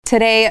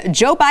Today,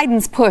 Joe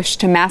Biden's push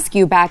to mask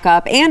you back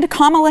up, and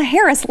Kamala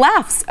Harris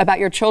laughs about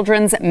your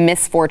children's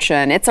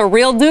misfortune. It's a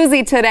real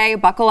doozy today.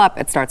 Buckle up.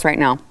 It starts right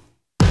now.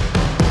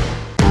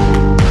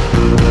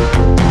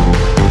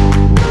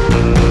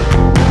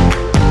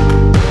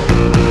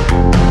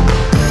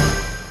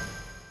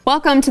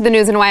 Welcome to the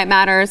news and why it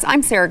matters.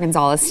 I'm Sarah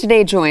Gonzalez,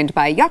 today joined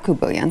by Jaco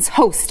Booyens,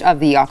 host of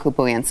the Jaco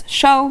Booyens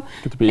Show.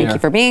 Good to be here. Thank you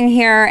for being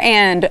here.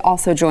 And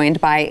also joined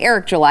by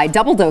Eric July,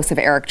 double dose of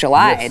Eric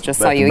July. Yes, I just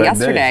saw you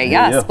yesterday.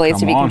 Yes, Blaze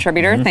TV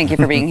contributor. Mm-hmm. Thank you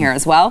for being here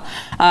as well.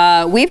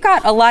 We've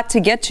got a lot to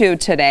get to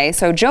today.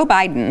 So Joe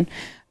Biden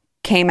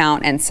came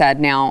out and said,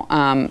 now,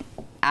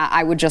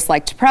 I would just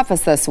like to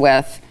preface this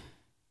with,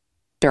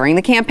 during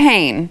the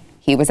campaign,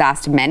 he was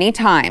asked many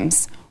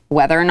times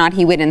whether or not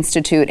he would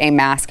institute a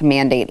mask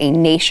mandate, a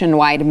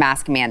nationwide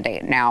mask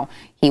mandate. Now,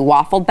 he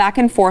waffled back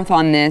and forth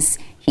on this.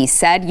 He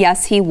said,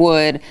 yes, he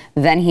would.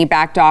 Then he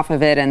backed off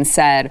of it and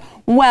said,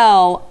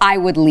 well, I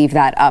would leave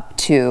that up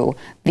to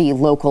the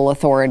local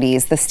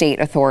authorities, the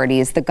state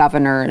authorities, the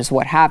governors,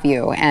 what have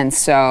you. And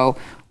so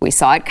we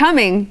saw it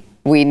coming.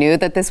 We knew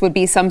that this would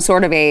be some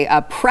sort of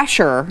a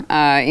pressure,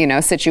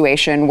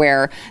 situation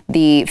where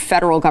the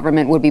federal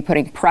government would be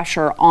putting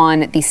pressure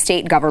on the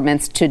state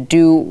governments to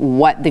do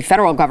what the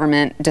federal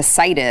government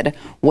decided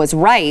was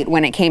right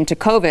when it came to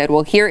COVID.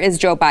 Well, here is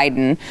Joe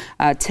Biden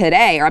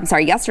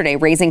yesterday,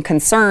 raising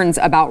concerns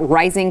about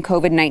rising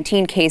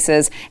COVID-19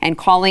 cases and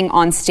calling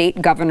on state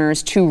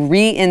governors to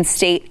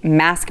reinstate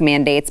mask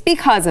mandates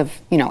because of,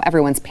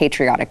 everyone's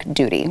patriotic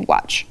duty.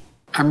 Watch.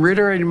 I'm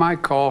reiterating my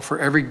call for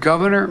every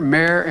governor,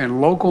 mayor, and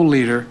local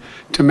leader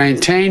to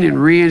maintain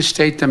and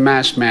reinstate the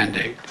mask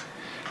mandate.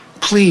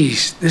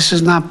 Please, this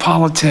is not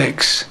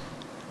politics.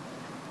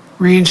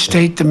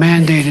 Reinstate the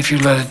mandate if you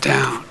let it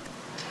down.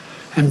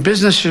 And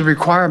business should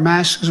require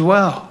masks as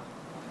well.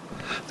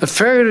 The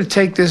failure to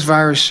take this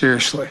virus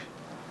seriously,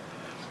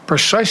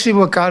 precisely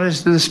what got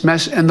us into this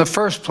mess in the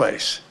first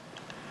place,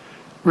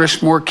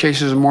 risks more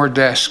cases and more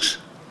deaths.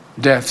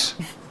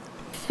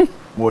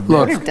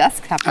 Look,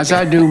 as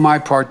I do my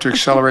part to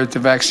accelerate the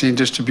vaccine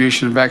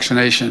distribution and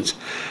vaccinations,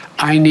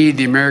 I need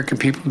the American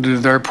people to do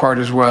their part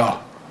as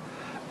well.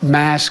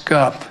 Mask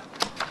up.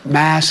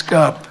 Mask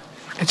up.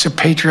 It's a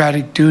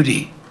patriotic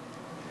duty.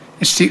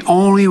 It's the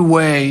only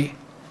way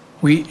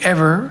we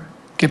ever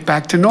get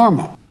back to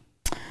normal.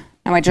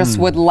 Now, I just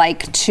would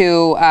like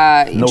to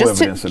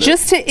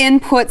just to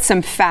input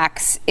some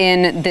facts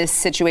in this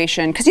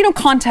situation, because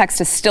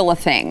context is still a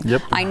thing.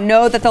 Yep. I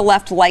know that the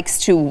left likes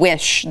to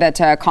wish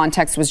that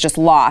context was just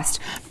lost,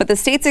 but the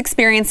states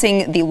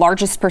experiencing the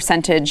largest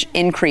percentage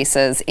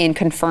increases in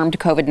confirmed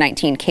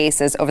COVID-19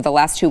 cases over the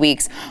last 2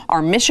 weeks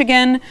are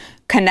Michigan,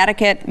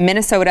 Connecticut,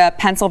 Minnesota,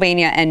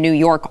 Pennsylvania, and New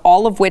York,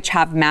 all of which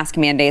have mask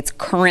mandates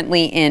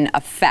currently in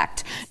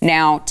effect.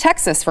 Now,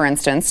 Texas, for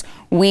instance,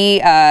 we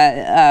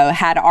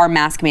had our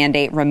mask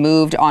mandate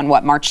removed on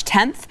March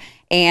 10th.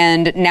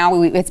 And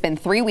now it's been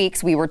 3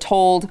 weeks. We were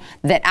told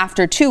that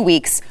after 2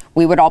 weeks,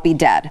 we would all be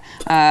dead.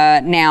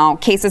 Now,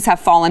 cases have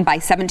fallen by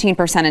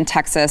 17% in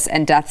Texas,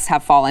 and deaths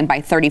have fallen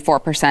by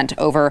 34%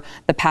 over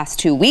the past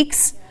 2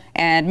 weeks.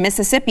 And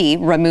Mississippi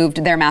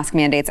removed their mask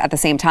mandates at the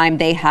same time.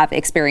 They have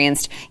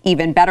experienced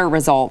even better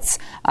results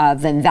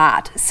than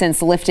that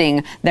since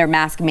lifting their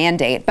mask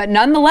mandate. But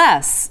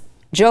nonetheless,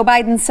 Joe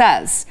Biden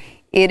says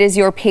it is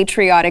your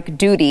patriotic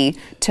duty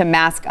to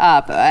mask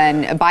up.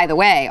 And by the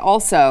way,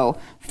 also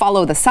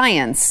follow the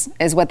science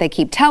is what they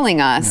keep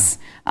telling us.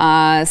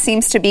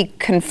 Seems to be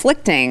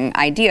conflicting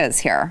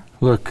ideas here.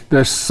 Look,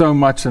 there's so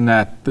much in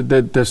that.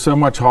 There's so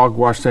much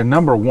hogwash there.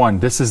 Number one,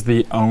 this is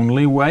the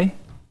only way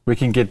we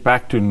can get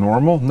back to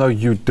normal. No,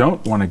 you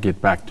don't want to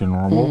get back to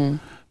normal. Mm-hmm.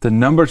 The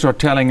numbers are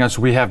telling us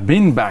we have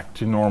been back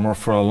to normal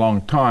for a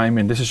long time,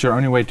 and this is your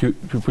only way to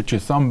put your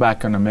thumb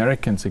back on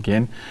Americans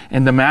again.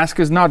 And the mask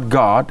is not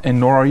God,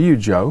 and nor are you,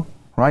 Joe,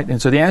 right? And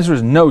so the answer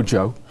is no,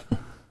 Joe.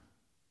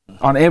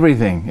 On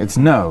everything, it's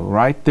no,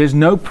 right? There's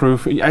no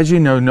proof, as you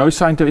know, no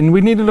scientific, and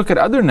we need to look at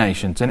other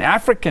nations and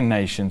African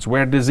nations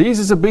where disease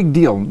is a big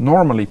deal,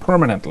 normally,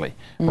 permanently,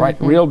 right?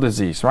 Real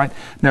disease, right?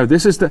 No, they're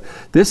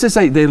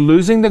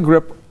losing the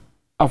grip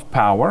of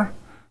power,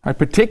 right?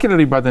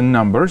 Particularly by the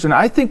numbers. And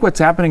I think what's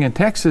happening in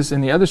Texas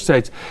and the other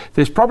states,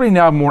 there's probably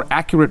now more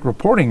accurate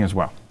reporting as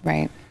well.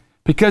 Right.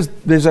 Because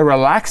there's a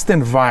relaxed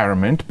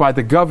environment by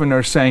the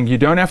governor saying you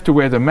don't have to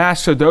wear the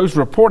mask, so those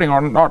reporting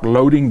are not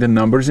loading the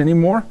numbers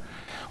anymore.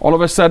 All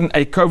of a sudden,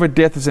 a COVID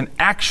death is an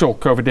actual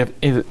COVID death,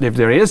 if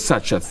there is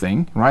such a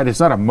thing, right? It's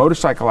not a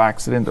motorcycle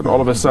accident that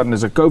all of a sudden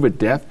is a COVID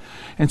death.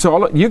 And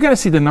so you're going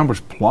to see the numbers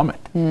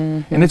plummet.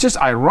 Mm-hmm. And it's just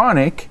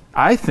ironic,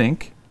 I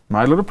think,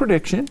 my little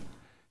prediction,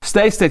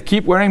 states that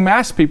keep wearing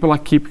masks, people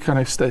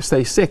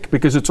stay sick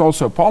because it's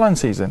also pollen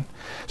season.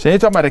 So you're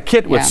talking about a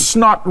kid with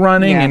snot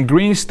running and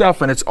green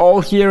stuff, and it's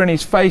all here in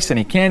his face, and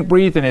he can't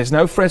breathe, and there's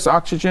no fresh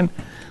oxygen.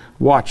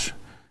 Watch.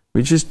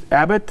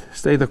 Abbott,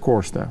 stay the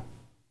course, though.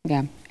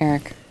 Yeah,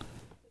 Eric.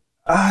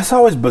 It's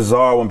always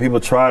bizarre when people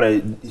try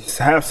to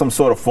have some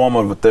sort of form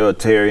of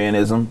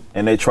authoritarianism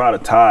and they try to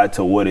tie it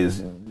to what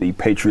is the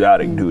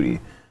patriotic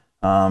duty.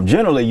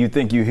 Generally, you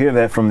think you hear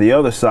that from the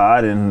other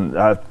side, and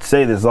I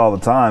say this all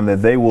the time,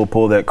 that they will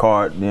pull that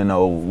card. You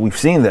know, we've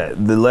seen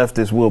that. The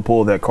leftists will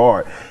pull that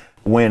card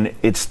when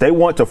they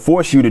want to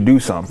force you to do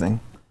something,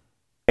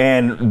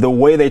 and the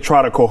way they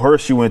try to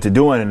coerce you into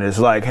doing it is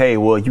like, hey,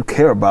 well, you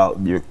care about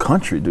your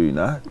country, do you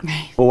not?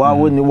 Well,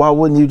 why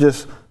wouldn't you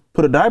just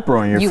put a diaper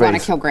on your face? You want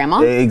to kill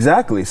grandma?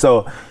 Exactly.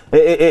 So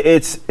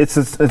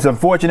it's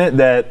unfortunate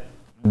that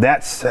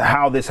that's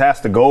how this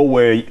has to go,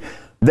 where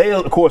they,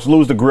 of course,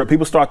 lose the grip.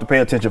 People start to pay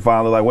attention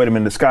finally, like, wait a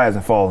minute, the sky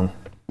hasn't fallen.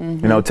 You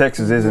know,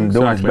 Texas isn't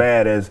doing as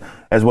bad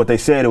as what they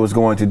said it was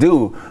going to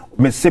do.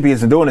 Mississippi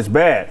isn't doing as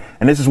bad.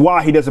 And this is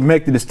why he doesn't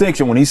make the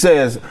distinction when he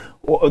says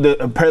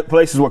the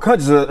places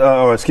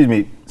where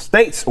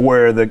states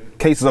where the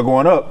cases are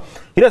going up.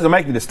 He doesn't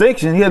make the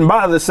distinction. He doesn't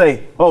bother to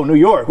say, oh, New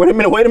York, wait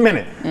a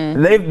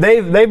minute.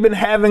 They've been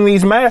having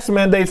these mask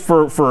mandates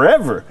for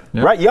forever,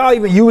 right? Y'all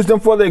even use them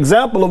for the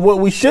example of what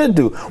we should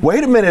do.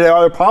 Wait a minute,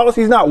 are the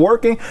policies not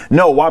working?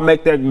 No, why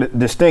make that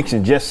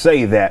distinction? Just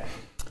say that.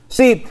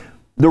 See,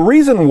 the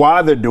reason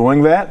why they're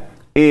doing that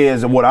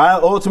is what I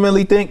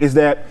ultimately think is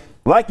that,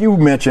 like you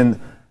mentioned,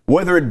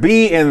 whether it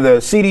be in the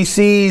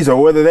CDCs or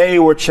whether they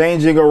were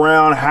changing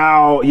around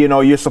how, you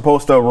know, you're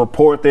supposed to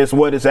report this,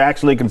 what is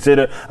actually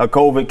considered a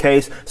COVID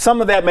case,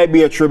 some of that may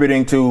be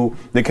attributing to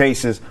the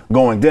cases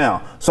going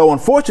down. So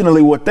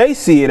unfortunately, what they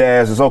see it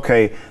as is,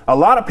 okay, a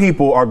lot of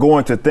people are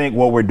going to think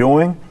what we're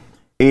doing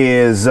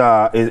is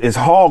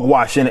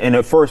hogwashing in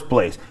the first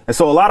place. And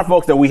so a lot of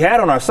folks that we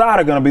had on our side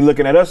are going to be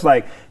looking at us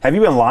like, have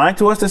you been lying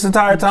to us this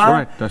entire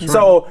time? That's right.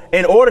 So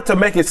in order to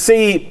make it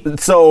seem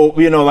so,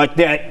 you know, like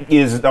that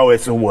is,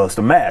 it's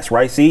the mask,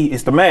 right? See,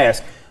 it's the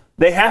mask.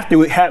 They have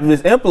to have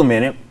this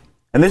implemented,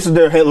 and this is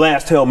their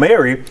last Hail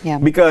Mary,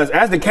 because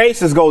as the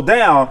cases go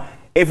down,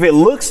 if it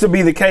looks to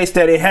be the case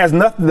that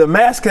the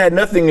mask had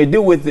nothing to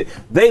do with it,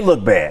 they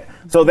look bad.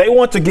 So they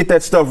want to get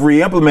that stuff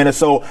re-implemented.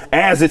 So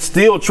as it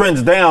still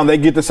trends down, they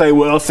get to say,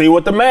 well, see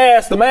what the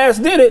mask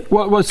did it.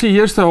 Well, see,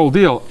 here's the whole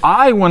deal.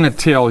 I want to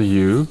tell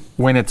you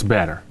when it's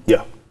better.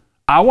 Yeah.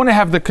 I want to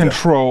have the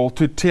control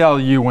to tell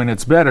you when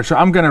it's better. So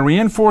I'm going to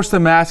reinforce the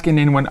mask. And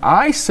then when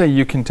I say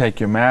you can take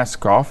your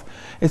mask off,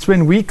 it's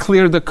when we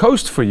clear the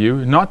coast for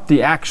you, not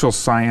the actual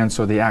science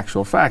or the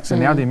actual facts.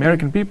 And now the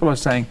American people are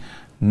saying,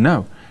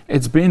 no,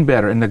 it's been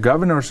better. And the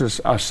governors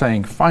are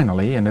saying,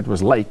 finally, and it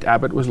was late,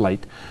 Abbott was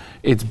late,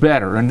 it's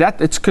better, and that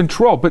it's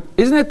control. But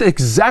isn't it the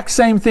exact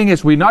same thing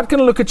as we're not going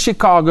to look at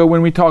Chicago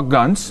when we talk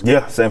guns?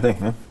 Yeah, same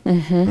thing.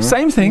 Yeah.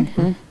 Same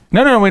thing.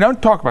 No, we don't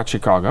talk about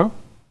Chicago,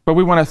 but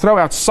we want to throw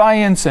out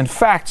science and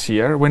facts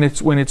here when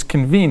it's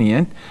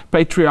convenient.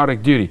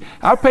 Patriotic duty.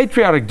 Our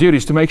patriotic duty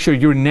is to make sure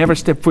you never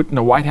step foot in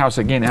the White House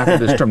again after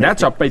this term.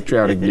 That's our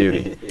patriotic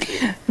duty.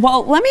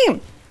 Well,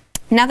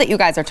 now that you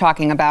guys are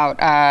talking about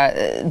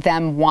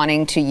them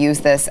wanting to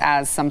use this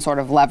as some sort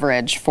of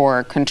leverage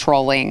for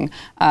controlling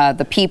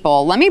the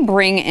people, let me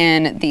bring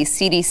in the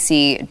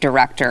CDC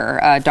director,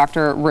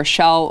 Dr.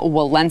 Rochelle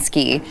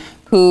Walensky,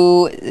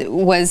 who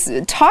was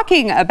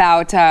talking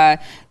about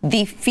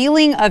the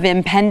feeling of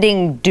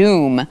impending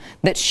doom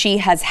that she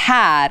has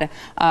had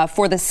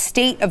for the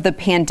state of the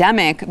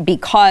pandemic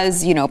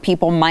because, you know,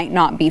 people might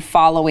not be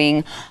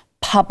following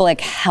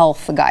public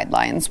health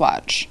guidelines.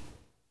 Watch.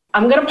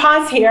 I'm going to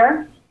pause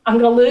here. I'm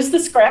going to lose the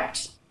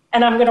script,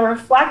 and I'm going to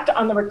reflect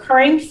on the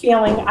recurring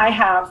feeling I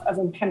have of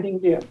impending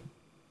doom.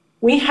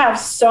 We have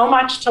so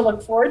much to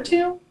look forward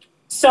to,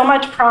 so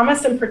much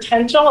promise and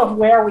potential of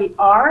where we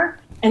are,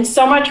 and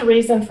so much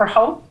reason for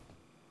hope.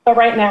 But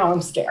right now,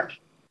 I'm scared.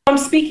 I'm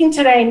speaking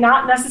today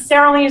not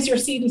necessarily as your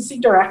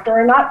CDC director,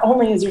 or not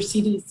only as your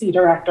CDC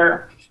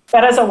director,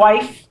 but as a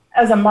wife,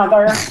 as a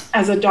mother,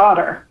 as a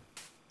daughter,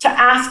 to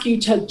ask you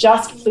to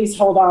just please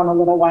hold on a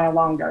little while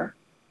longer.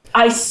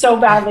 I so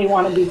badly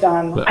want to be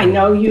done. I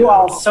know you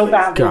all so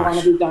badly want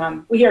to be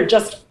done. We are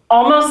just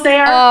almost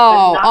there.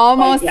 Oh,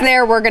 almost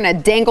there. We're going to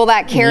dangle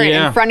that carrot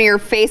in front of your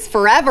face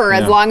forever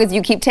as long as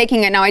you keep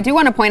taking it. Now, I do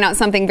want to point out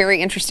something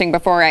very interesting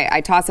before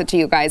I toss it to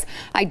you guys.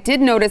 I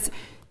did notice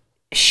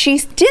she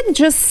did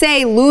just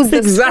say lose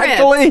the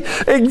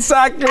script.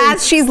 Exactly.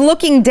 As she's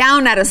looking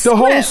down at a script.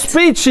 The whole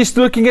speech, she's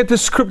looking at the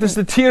script as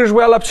the tears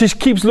well up. She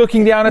keeps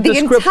looking down at the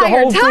script. The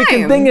whole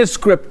freaking thing is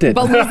scripted.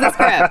 But lose the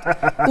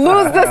script.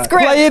 Lose the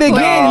script. Play it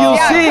again, you'll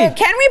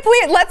see. Can we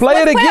please? Let's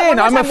play it again.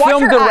 I'm a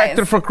film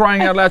director, for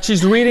crying out loud.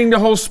 She's reading the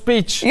whole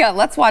speech. Yeah,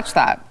 let's watch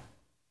that.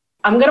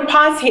 I'm going to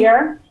pause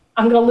here.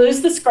 I'm going to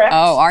lose the script.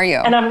 Oh, are you?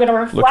 And I'm going to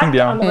reflect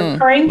on the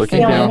recurring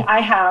feeling I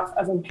have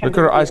of impending. Look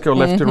at her eyes go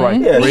left to right.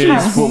 Yeah, we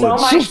have so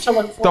much to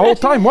look forward to. The whole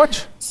time,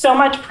 watch. So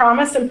much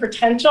promise and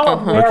potential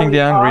of where looking we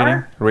down,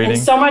 are, reading.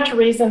 and so much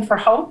reason for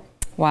hope.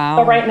 Wow.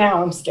 But right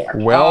now, I'm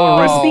scared. Well,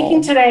 I'm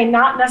speaking today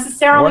not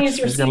necessarily as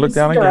your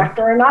CDC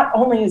director, or not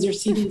only as your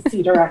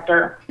CDC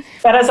director,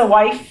 but as a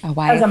wife,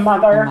 as a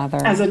mother,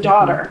 as a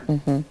daughter,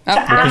 to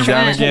ask you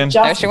to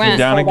just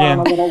hold on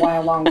a little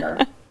while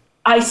longer.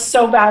 I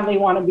so badly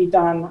want to be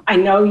done. I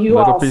know you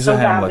all so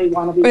badly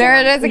want to be done. There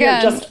it is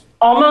again. We are just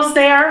Almost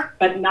there,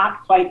 but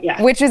not quite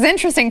yet. Which is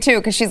interesting too,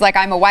 because she's like,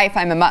 I'm a wife,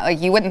 I'm a mother.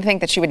 Like, you wouldn't think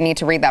that she would need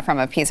to read that from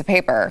a piece of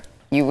paper.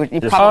 You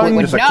probably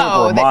would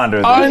know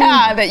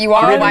that you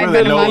are a wife and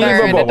a mother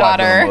and a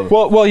daughter.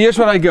 Well, here's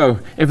what I go.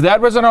 If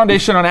that was an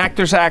audition on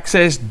Actors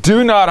Access,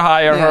 do not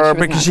hire her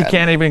because she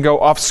can't even go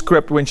off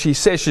script when she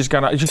says she's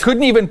gonna. She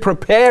couldn't even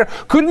prepare,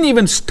 couldn't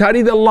even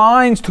study the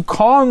lines to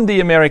calm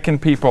the American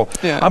people.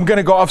 Yeah. I'm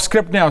gonna go off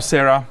script now,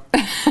 Sarah.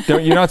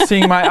 You're not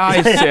seeing my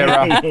eyes,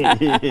 Sarah.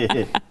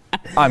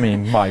 I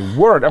mean, my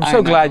word. I'm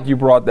so glad you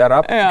brought that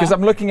up because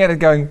I'm looking at it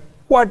going,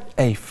 what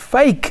a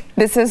fake.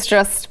 This is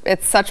just,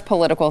 it's such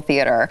political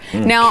theater.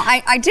 Now,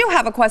 I do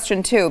have a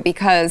question too,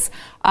 because,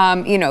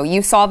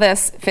 you saw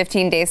this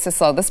 15 days to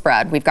slow the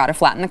spread. We've got to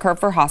flatten the curve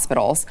for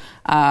hospitals.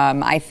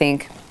 I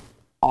think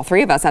all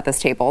three of us at this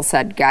table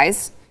said,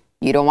 guys,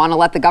 you don't want to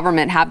let the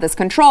government have this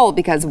control,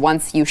 because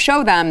once you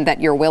show them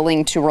that you're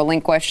willing to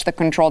relinquish the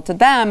control to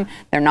them,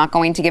 they're not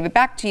going to give it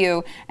back to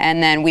you.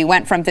 And then we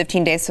went from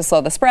 15 days to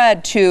slow the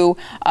spread to,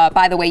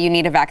 by the way, you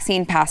need a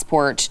vaccine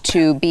passport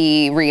to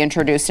be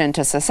reintroduced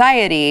into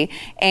society.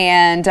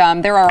 And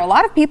there are a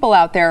lot of people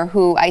out there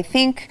who, I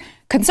think,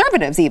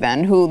 conservatives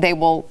even, who they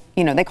will,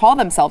 they call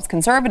themselves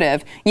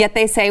conservative, yet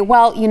they say,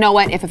 well, you know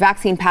what, if a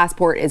vaccine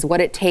passport is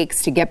what it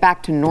takes to get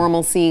back to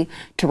normalcy,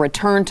 to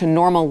return to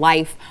normal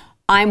life,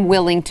 I'm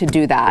willing to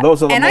do that.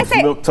 Those are the most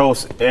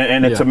milquetoast,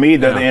 and to me,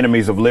 they're the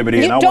enemies of liberty.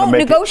 You don't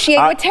negotiate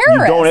with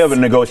terrorists. You don't ever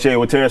negotiate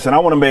with terrorists, and I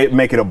want to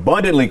make it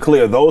abundantly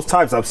clear. Those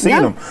types, I've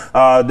seen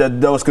them,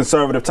 those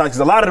conservative types.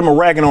 A lot of them are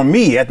ragging on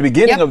me at the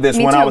beginning of this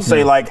when I would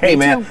say, like, hey,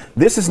 man,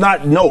 this is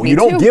not, you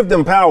don't give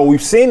them power. We've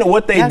seen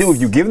what they do.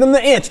 If you give them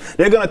the inch,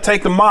 they're going to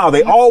take the mile.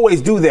 They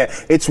always do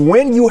that. It's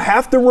when you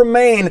have to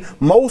remain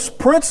most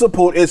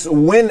principled, it's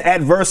when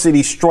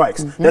adversity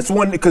strikes. That's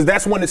when, because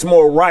that's when it's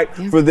more ripe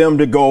for them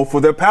to go for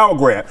their power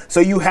grab. So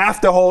you have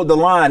to hold the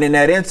line in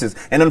that instance.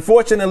 And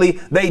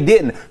unfortunately, they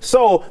didn't.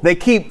 So they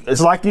keep,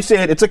 it's like you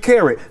said, it's a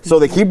carrot. So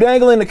they keep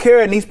dangling the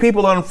carrot, and these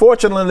people are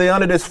unfortunately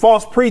under this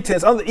false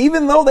pretense,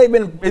 even though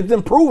it's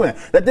been proven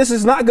that this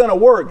is not going to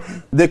work.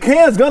 The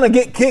can's going to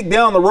get kicked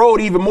down the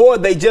road even more.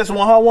 They just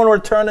want to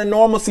return to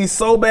normalcy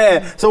so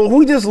bad. So if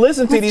we just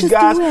listen to these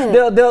guys,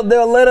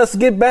 they'll let us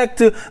get back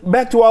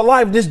to our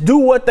life. Just do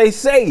what they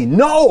say.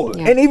 No.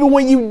 And even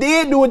when you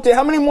did do it,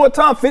 how many more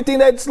times? 15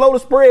 days to slow the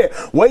spread.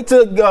 Wait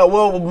till,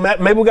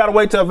 maybe we got to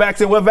wait till a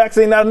vaccine. Well,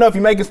 vaccine not enough.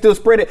 You make it still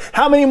spread it.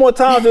 How many more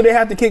times do they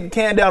have to kick the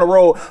can down the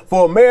road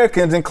for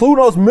Americans,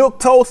 including those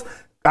milquetoast?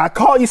 I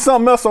call you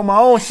something else on my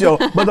own show,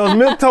 but those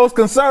milquetoast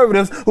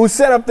conservatives who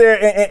sit up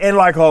there and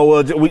like, oh,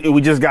 well,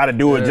 we just got to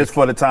do it just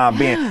for the time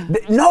being.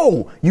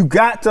 No, you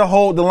got to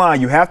hold the line.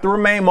 You have to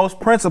remain most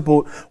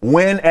principled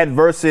when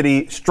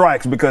adversity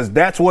strikes, because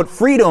that's what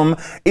freedom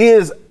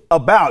is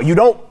about. You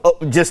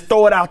don't just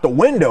throw it out the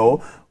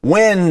window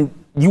when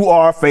you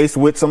are faced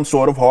with some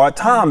sort of hard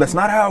time. That's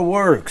not how it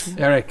works.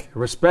 Eric,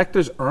 respect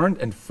is earned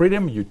and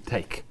freedom you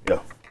take. Yeah.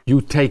 You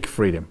take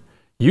freedom.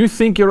 You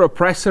think your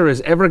oppressor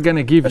is ever going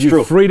to give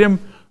you freedom?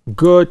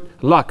 Good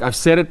luck. I've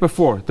said it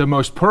before. The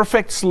most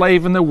perfect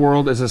slave in the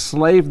world is a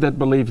slave that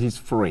believes he's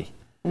free.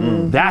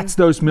 That's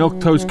those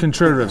milquetoast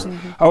conservatives.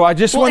 Oh, I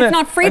just want to. It's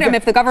not freedom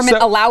if the government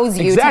allows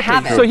you to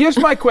have it. So here's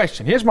my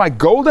question. Here's my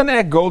golden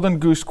egg, golden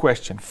goose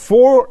question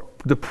for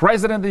the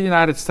President of the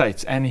United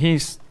States, and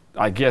he's,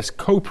 I guess,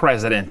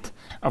 co-president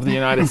of the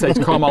United States,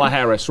 Kamala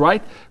Harris,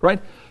 right?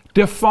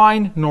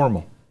 Define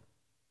normal.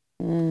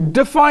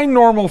 Define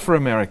normal for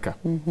America.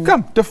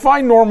 Come,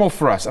 define normal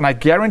for us. And I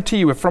guarantee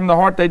you, if from the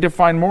heart they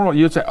define normal,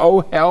 you'd say,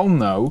 oh, hell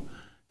no,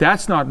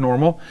 that's not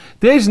normal.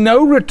 There's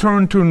no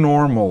return to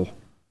normal.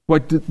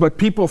 What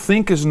people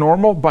think is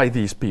normal by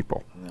these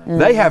people.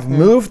 They have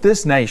moved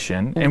this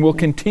nation and will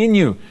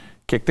continue,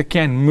 kick the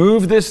can,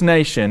 move this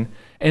nation,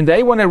 and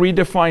they want to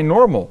redefine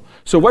normal.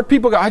 So what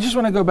people go, I just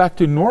want to go back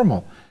to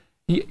normal.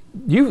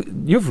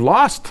 You've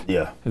lost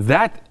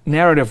that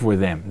narrative with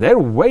them. They're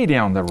way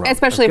down the road.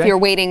 Especially if you're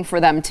waiting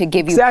for them to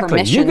give you permission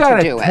to do it. You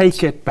got to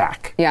take it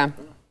back.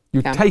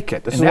 You take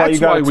it. This is why you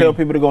got to tell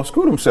people to go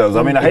screw themselves.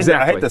 I mean, I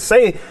hate to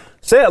say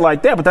it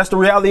like that, but that's the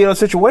reality of the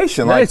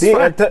situation. Like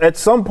at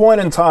some point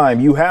in time,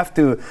 you have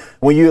to,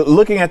 when you're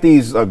looking at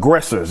these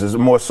aggressors, is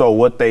more so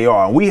what they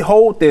are. And we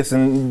hold this,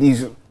 and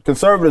these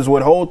conservatives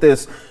would hold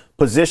this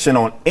position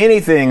on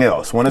anything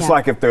else. When it's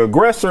like, if the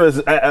aggressor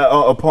is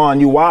upon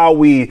you, why are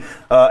we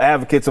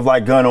advocates of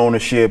like gun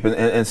ownership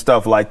and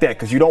stuff like that?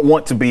 Because you don't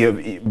want to be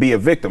a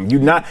victim.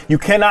 You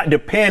cannot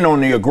depend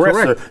on the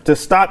aggressor to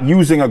stop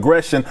using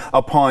aggression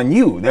upon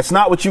you. That's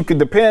not what you can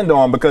depend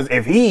on, because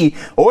if he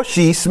or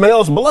she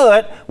smells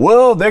blood,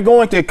 well, they're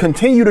going to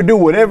continue to do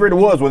whatever it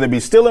was, whether it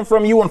be stealing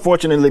from you,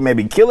 unfortunately,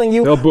 maybe killing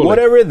you,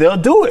 whatever, they'll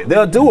do it.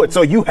 They'll do it.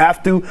 So you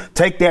have to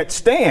take that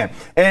stand.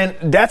 And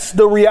that's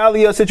the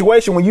reality of the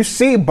situation. When you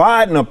see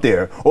Biden up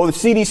there, or the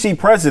CDC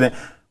president,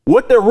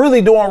 what they're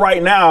really doing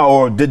right now,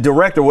 or the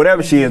director,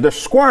 whatever she is, they're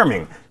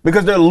squirming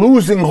because they're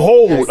losing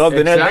hold of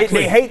the.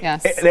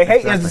 They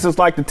hate instances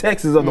like the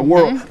Texas of the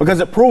world because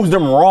it proves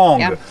them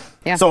wrong.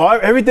 Yeah. So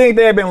everything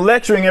they have been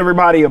lecturing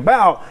everybody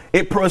about,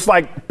 it's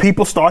like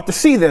people start to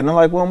see that, and they're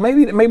like, well,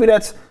 maybe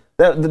that's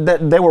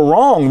that they were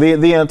wrong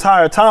the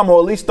entire time, or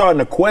at least starting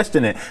to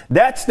question it.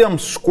 That's them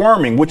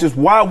squirming, which is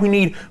why we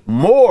need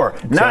more,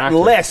 not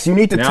less. You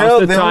need to tell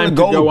them to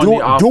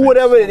go do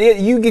whatever it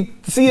is. You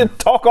can see it,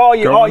 talk all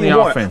you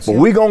want, but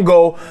we gonna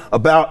go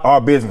about our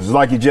business.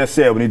 Like you just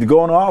said, we need to go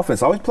on the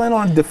offense. Always playing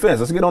on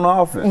defense. Let's get on the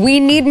offense. We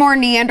need more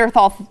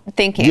Neanderthal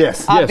thinking.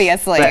 Yes,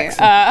 obviously. Yes,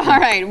 all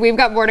right, we've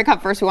got more to come.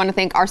 First, we want to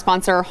thank our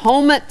sponsor,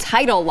 Home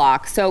Title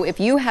Lock. So if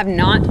you have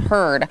not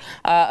heard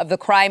of the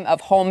crime of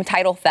home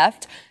title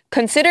theft,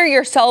 consider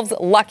yourselves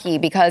lucky,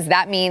 because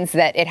that means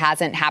that it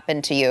hasn't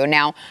happened to you.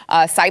 Now,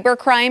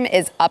 cybercrime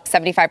is up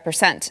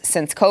 75%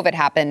 since COVID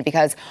happened,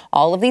 because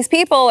all of these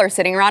people are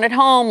sitting around at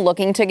home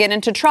looking to get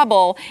into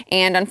trouble.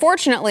 And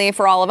unfortunately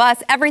for all of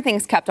us,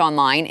 everything's kept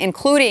online,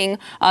 including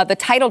the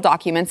title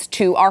documents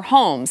to our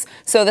homes.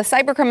 So the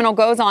cybercriminal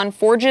goes on,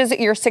 forges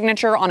your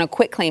signature on a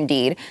quitclaim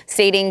deed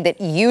stating that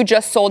you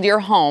just sold your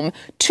home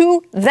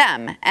to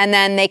them. And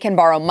then they can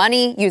borrow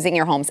money using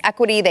your home's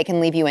equity. They can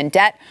leave you in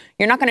debt.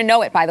 You're not going to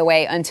know it, by the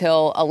way,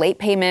 until a late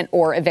payment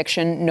or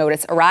eviction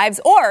notice arrives,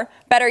 or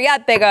better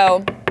yet, they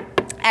go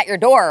at your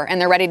door and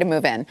they're ready to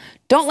move in.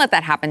 Don't let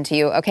that happen to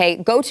you, okay?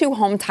 Go to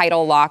Home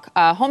Title Lock.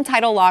 Home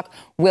Title Lock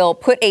will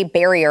put a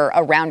barrier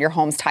around your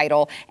home's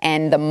title,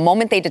 and the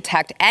moment they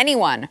detect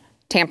anyone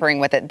tampering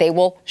with it, they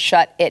will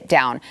shut it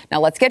down. Now,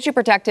 let's get you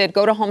protected.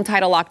 Go to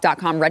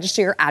HometitleLock.com,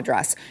 register your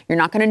address. You're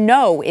not going to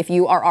know if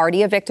you are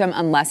already a victim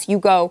unless you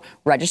go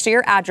register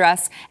your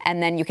address,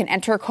 and then you can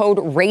enter code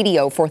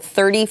RADIO for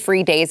 30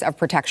 free days of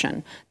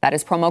protection. That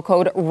is promo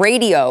code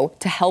RADIO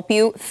to help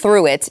you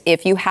through it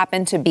if you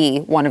happen to be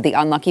one of the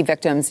unlucky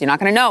victims. You're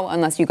not going to know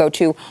unless you go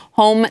to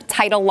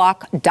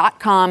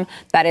HometitleLock.com.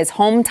 That is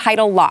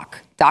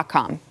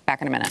HometitleLock.com.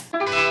 Back in a minute.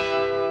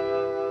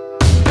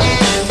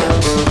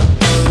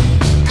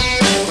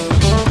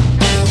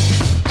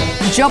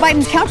 Joe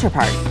Biden's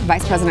counterpart,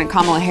 Vice President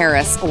Kamala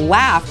Harris,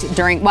 laughed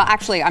during, well,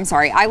 actually, I'm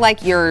sorry. I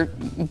like your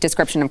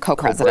description of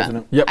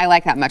co-president. Yep. I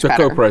like that much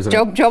better.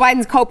 Co-president. Joe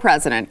Biden's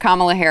co-president,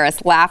 Kamala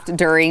Harris, laughed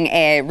during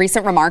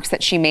recent remarks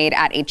that she made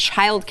at a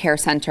child care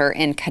center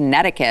in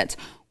Connecticut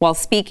while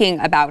speaking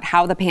about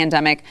how the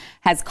pandemic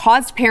has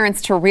caused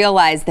parents to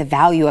realize the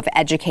value of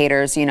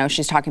educators. You know,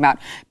 she's talking about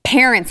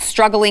parents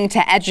struggling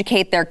to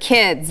educate their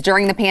kids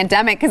during the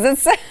pandemic, because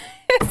it's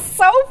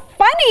so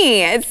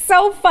funny. It's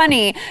so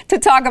funny to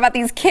talk about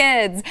these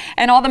kids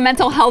and all the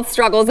mental health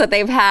struggles that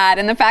they've had,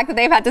 and the fact that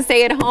they've had to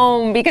stay at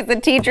home because the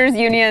teachers'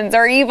 unions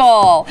are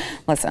evil.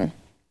 Listen.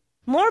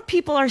 More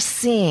people are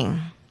seeing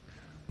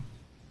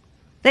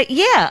that,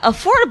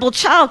 affordable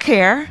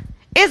childcare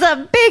is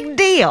a big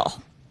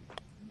deal.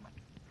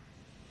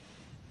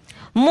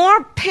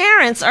 More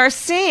parents are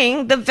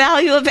seeing the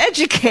value of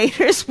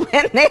educators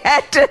when they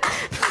had to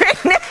bring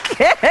their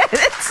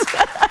kids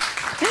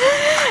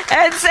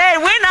and said,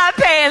 we're not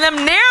paying them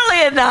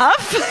nearly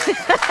enough.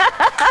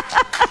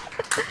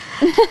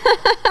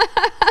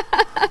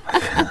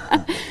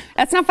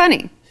 That's not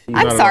funny.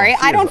 I'm sorry.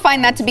 I don't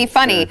find that to be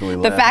funny.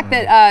 The fact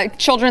that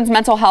children's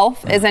mental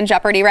health is in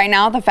jeopardy right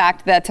now, the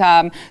fact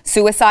that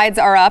suicides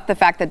are up, the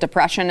fact that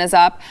depression is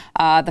up,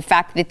 the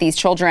fact that these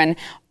children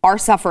are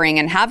suffering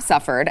and have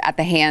suffered at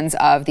the hands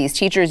of these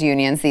teachers'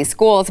 unions, these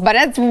schools. But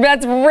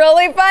that's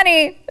really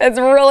funny. It's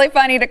really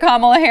funny to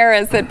Kamala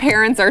Harris that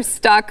parents are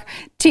stuck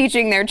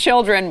teaching their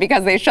children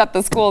because they shut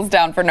the schools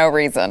down for no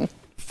reason.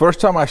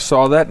 First time I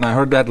saw that and I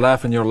heard that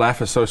laugh, and your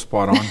laugh is so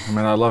spot on. I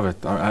mean, I love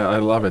it. I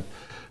love it.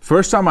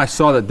 First time I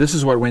saw that, this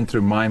is what went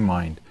through my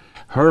mind.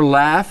 Her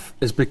laugh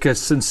is because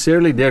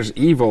sincerely there's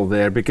evil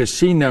there, because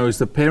she knows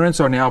the parents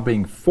are now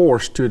being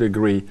forced to a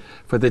degree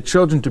for their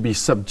children to be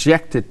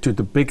subjected to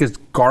the biggest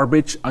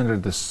garbage under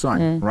the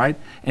sun, right?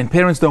 And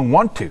parents don't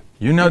want to.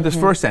 You know this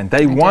firsthand.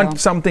 They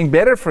want something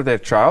better for their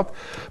child,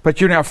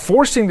 but you're now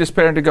forcing this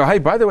parent to go, hey,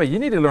 by the way, you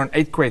need to learn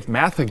 8th grade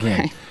math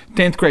again,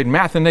 10th grade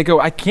math. And they go,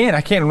 I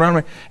can't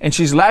run. And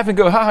she's laughing,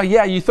 go,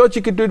 yeah, you thought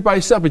you could do it by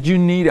yourself, but you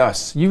need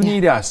us. You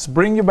need us.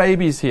 Bring your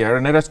babies here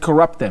and let us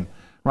corrupt them,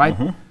 right?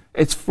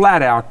 It's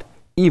flat out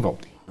evil.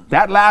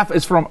 That laugh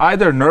is from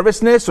either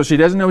nervousness, so she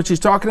doesn't know what she's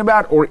talking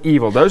about, or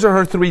evil. Those are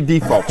her three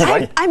defaults,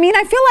 right? I mean,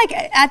 I feel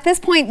like at this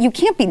point, you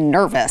can't be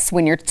nervous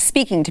when you're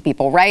speaking to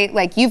people, right?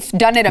 Like, you've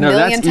done it a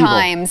million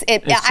times.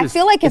 I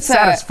feel like it's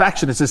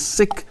satisfaction. It's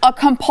a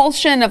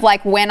compulsion of,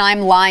 like, when I'm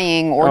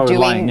lying or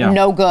doing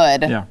no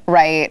good,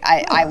 right?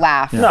 I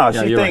laugh. No, I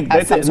think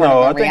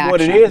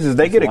what it is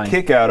they get a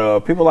kick out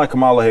of, people like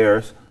Kamala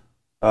Harris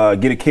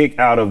get a kick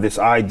out of this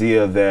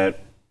idea that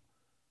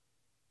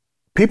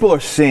people are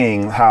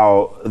seeing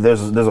how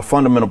there's a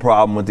fundamental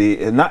problem with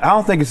I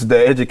don't think it's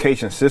the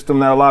education system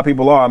that a lot of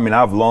people are. I mean,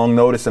 I've long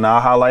noticed and I'll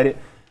highlight it.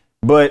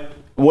 But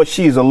what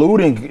she's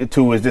alluding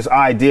to is this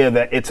idea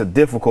that it's a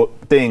difficult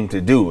thing to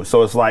do.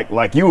 So it's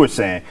like you were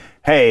saying,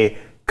 hey,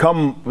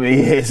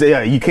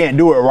 you can't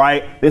do it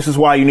right. This is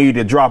why you need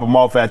to drop them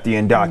off at the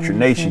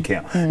indoctrination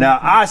camp. Now,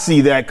 I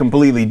see that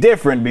completely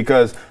different,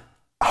 because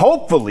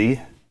hopefully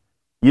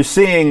you're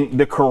seeing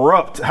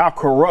how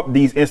corrupt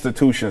these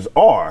institutions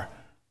are.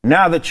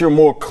 Now that you're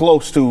more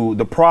close to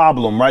the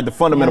problem, right? The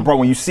fundamental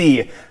problem, you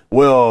see,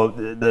 well,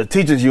 the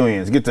teachers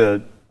unions get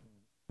to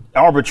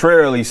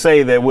arbitrarily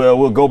say that, well,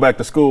 we'll go back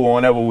to school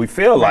whenever we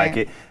feel like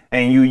it.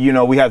 And you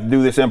know, we have to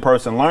do this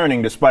in-person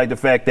learning, despite the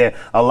fact that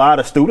a lot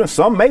of students,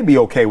 some may be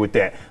okay with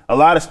that. A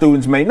lot of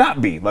students may not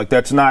be. Like,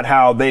 that's not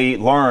how they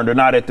learned, or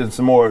not at this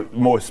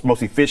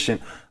most efficient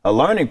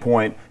learning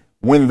point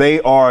when they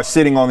are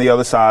sitting on the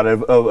other side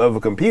of a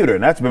computer.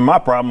 And that's been my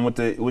problem with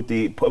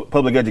the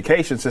public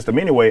education system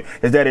anyway,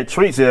 is that it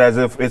treats it as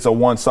if it's a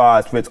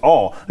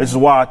one-size-fits-all. This is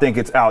why I think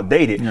it's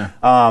outdated,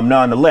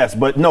 nonetheless.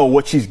 But no,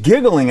 what she's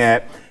giggling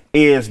at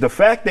is the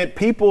fact that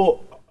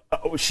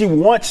she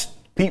wants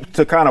people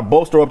to kind of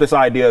bolster up this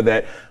idea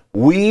that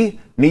we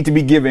need to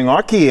be giving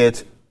our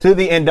kids to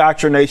the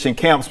indoctrination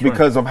camps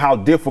because of how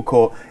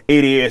difficult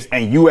it is,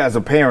 and you as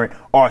a parent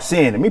are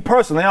seeing it. Me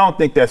personally, I don't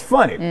think that's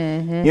funny.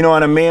 You know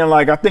what I mean?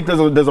 Like, I think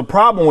there's a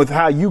problem with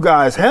how you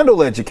guys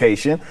handle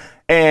education,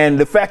 and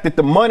the fact that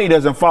the money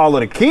doesn't follow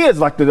the kids,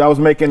 like I was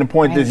making the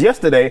point this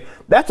yesterday,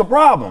 that's a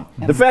problem.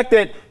 The fact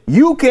that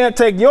you can't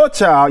take your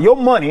child, your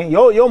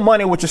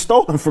money, which is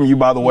stolen from you,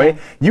 by the way,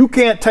 you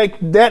can't take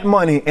that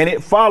money and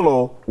it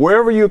follow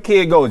wherever your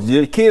kid goes.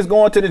 Your kid's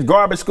going to this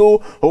garbage school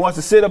who wants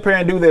to sit up here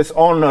and do this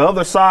on the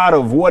other side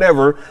of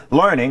whatever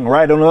learning,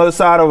 right, on the other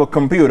side of a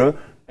computer,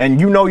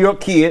 and you know your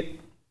kid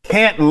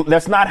can't,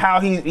 that's not how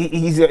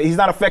he's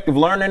not effective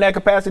learning in that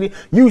capacity.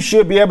 You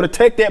should be able to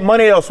take that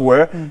money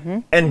elsewhere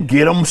and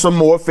get them some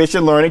more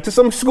efficient learning to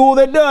some school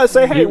that does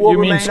say, hey, we'll remain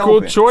open. You mean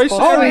school choice?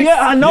 Oh, yeah,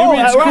 I know. You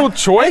mean school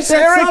choice,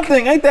 Eric?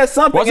 Ain't that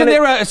something? Wasn't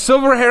there a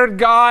silver-haired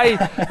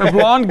guy, a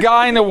blonde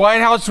guy in the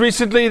White House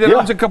recently that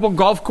owns a couple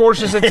golf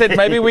courses that said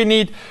maybe we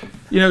need,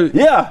 you know?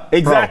 Yeah,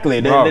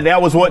 exactly.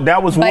 That was what.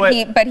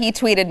 But he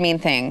tweeted mean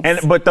things. And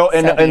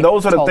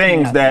those are the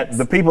things that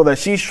the people that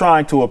she's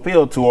trying to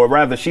appeal to, or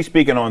rather she's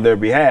speaking on their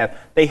behalf,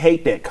 they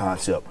hate that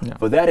concept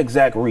for that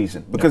exact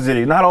reason. Because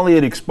not only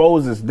it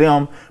exposes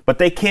them, but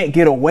they can't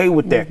get away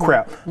with that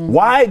crap.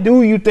 Why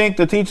do you think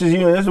the teachers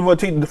union, this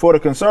is for the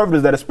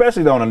conservatives that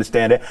especially don't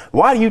understand it,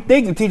 why do you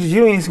think the teachers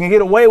unions can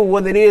get away with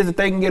what it is that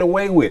they can get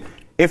away with?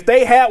 If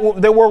they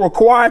were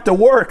required to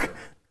work,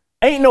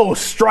 ain't no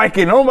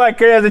striking. Nobody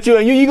cares that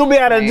you're gonna be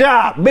out of a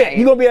job. Bet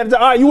you're gonna be out of a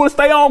job. All right, you want to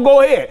stay home?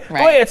 Go ahead. Go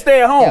ahead,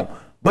 stay at home.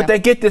 But they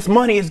get this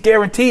money, it's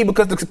guaranteed,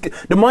 because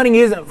the money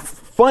isn't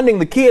funding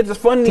the kids, it's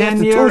funding the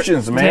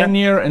institutions, man.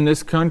 Tenure in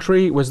this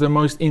country was the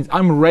most.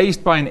 I'm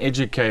raised by an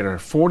educator.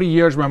 40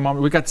 years, my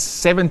mom. We got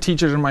 7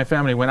 teachers in my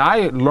family. When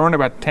I learned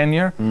about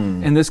tenure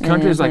in this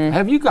country, it's like,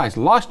 have you guys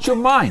lost your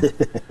mind?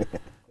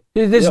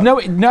 There's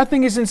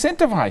nothing is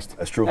incentivized.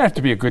 That's true. You don't have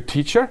to be a good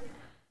teacher.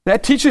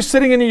 That teacher's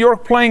sitting in New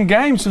York playing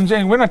games and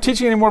saying, we're not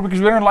teaching anymore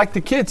because we don't like the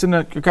kids, and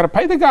you've got to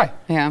pay the guy.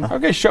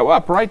 Okay, show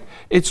up, right?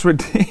 It's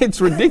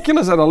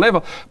ridiculous at a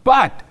level.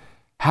 But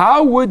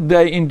how would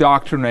they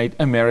indoctrinate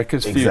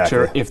America's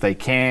future if they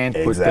can't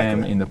put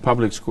them in the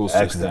public school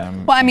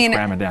system? Well, I mean,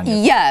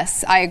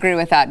 yes, I agree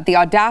with that. The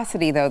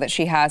audacity, though, that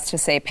she has to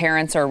say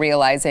parents are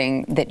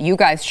realizing that you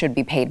guys should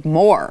be paid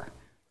more.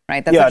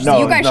 Right? That's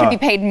you guys should be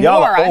paid more.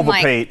 Y'all are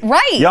overpaid.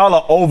 Right. Y'all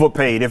are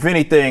overpaid. If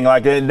anything,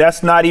 like,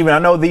 that's not even, I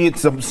know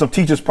some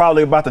teachers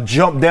probably about to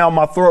jump down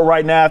my throat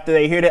right now after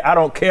they hear that. I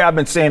don't care. I've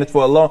been saying this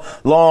for a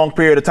long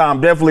period of time.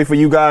 Definitely for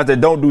you guys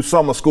that don't do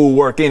summer school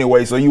work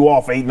anyway, so you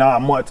off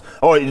 8-9 months,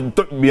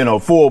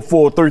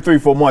 or three,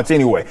 4 months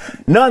anyway.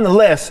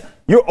 Nonetheless,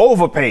 you're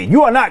overpaid.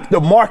 You are not the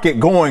market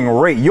going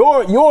rate.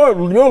 Your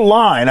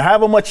line,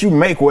 however much you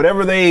make,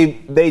 whatever they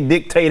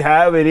dictate,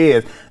 however it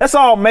is, that's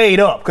all made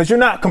up, because you're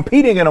not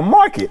competing in a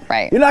market.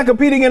 Right. You're not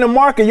competing in a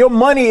market. Your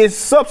money is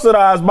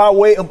subsidized by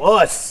way of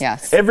us.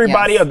 Yes.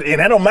 Everybody else, and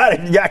that don't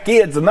matter if you got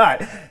kids or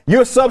not.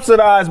 You're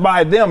subsidized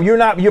by them.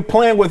 You're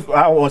playing with,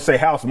 I don't want to say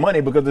house money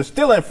because they're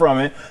stealing from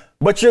it.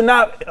 But you're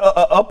not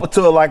up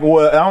to, like,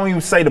 well, I don't even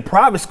say the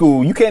private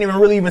school. You can't even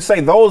really say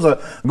those are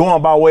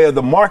going by way of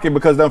the market,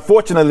 because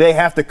unfortunately they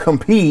have to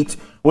compete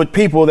with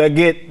people that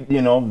get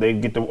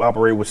to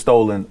operate with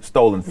stolen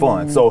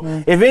funds.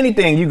 So if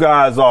anything, you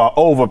guys are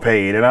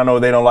overpaid, and I know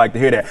they don't like to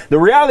hear that. The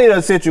reality of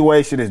the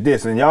situation is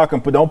this, and y'all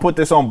don't put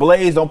this on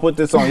Blaze, don't put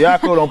this on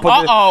Yaku,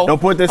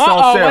 don't put this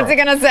on Sarah. What's he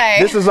gonna say?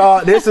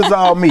 This is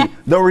all me.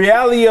 The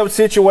reality of the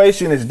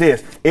situation is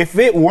this: if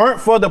it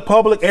weren't for the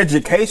public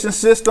education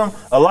system,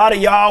 a lot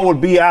of y'all would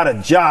be out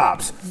of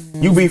jobs.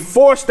 You'd be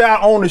forced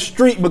out on the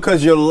street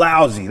because you're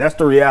lousy. That's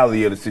the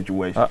reality of the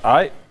situation.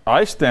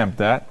 I stamped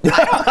that.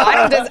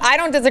 I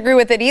don't disagree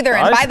with it either.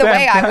 And by the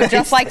way, I would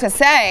just like to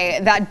say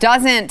that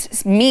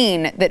doesn't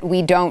mean that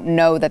we don't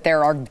know that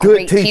there are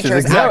great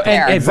teachers out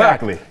there.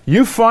 Exactly.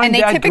 You find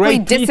and they typically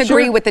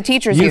disagree with the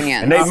teachers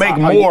union. And they make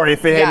more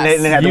if it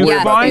hadn't had to worry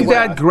about find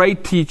that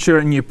great teacher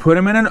and you put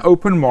them in an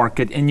open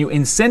market and you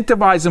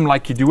incentivize them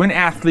like you do an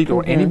athlete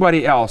or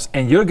anybody else,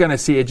 and you're going to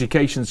see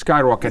education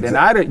skyrocket.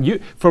 And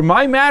for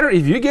my matter,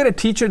 if you get a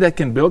teacher that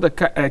can build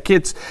a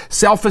kid's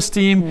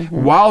self-esteem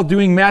while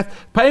doing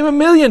math, Pay them $1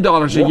 million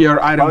a year.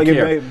 I don't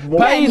care.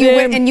 Pay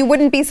them, and you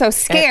wouldn't be so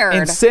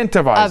scared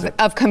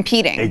of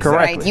competing.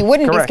 Exactly. Right? You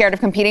wouldn't be scared of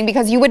competing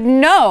because you would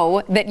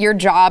know that your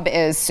job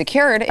is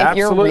secured if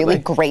you're really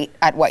great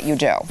at what you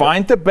do.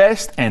 Find the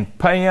best and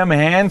pay them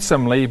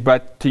handsomely.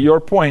 But to your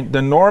point,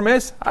 the norm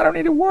is, I don't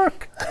need to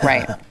work.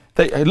 Right.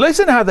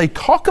 Listen how they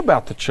talk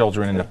about the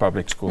children in the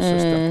public school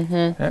system.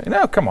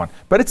 No, come on.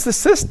 But it's the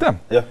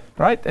system. Yeah.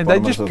 Right? And they're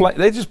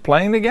just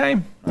playing the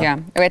game. Yeah.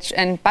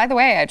 And by the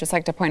way, I'd just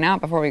like to point out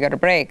before we go to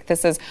break,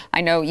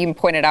 I know you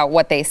pointed out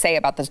what they say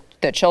about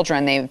the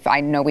children.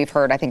 I know we've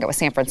heard, I think it was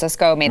San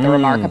Francisco made the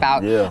remark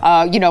about,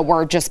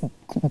 we're just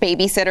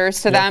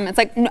babysitters to them. It's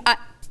like,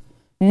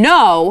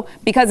 no,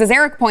 because as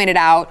Eric pointed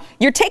out,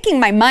 you're taking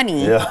my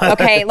money.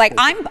 Okay, like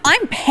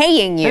I'm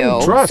paying you,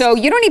 so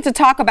you don't need to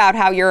talk about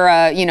how you're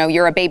a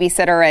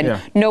babysitter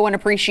and no one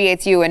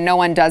appreciates you and no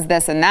one does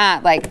this and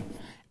that. Like,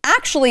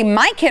 actually,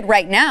 my kid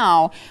right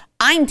now,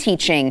 I'm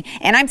teaching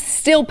and I'm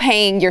still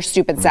paying your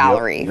stupid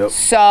salary.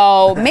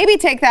 So maybe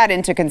take that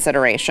into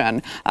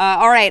consideration.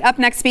 All right, up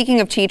next,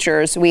 speaking of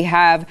teachers, we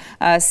have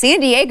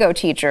San Diego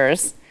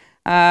teachers.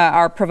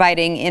 Are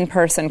providing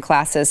in-person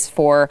classes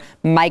for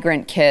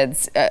migrant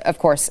kids, of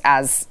course,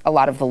 as a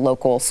lot of the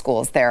local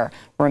schools there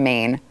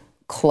remain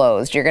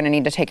closed. You're going to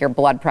need to take your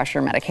blood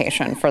pressure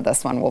medication for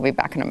this one. We'll be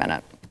back in a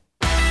minute.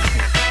 I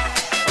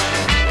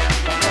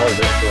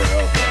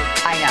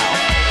know.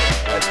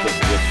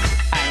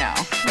 I know.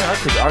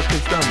 Yeah, our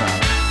kids don't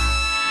matter.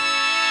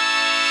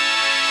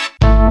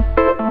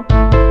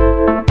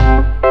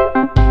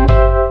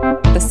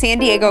 The San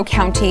Diego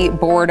County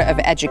Board of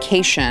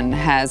Education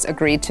has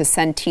agreed to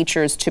send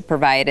teachers to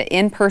provide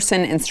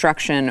in-person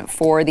instruction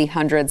for the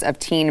hundreds of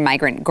teen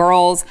migrant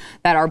girls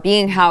that are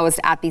being housed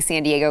at the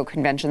San Diego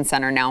Convention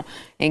Center. Now,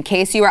 in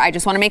case I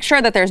just want to make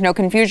sure that there's no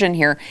confusion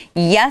here.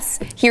 Yes,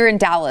 here in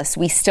Dallas,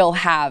 we still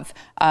have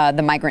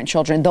the migrant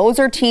children. Those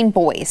are teen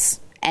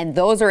boys. And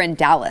those are in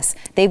Dallas.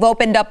 They've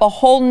opened up a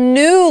whole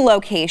new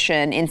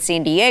location in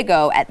San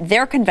Diego at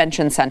their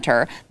convention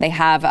center. They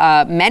have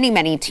many,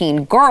 many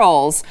teen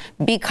girls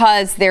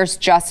because there's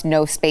just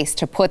no space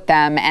to put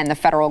them. And the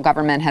federal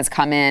government has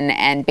come in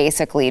and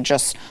basically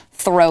just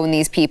thrown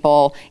these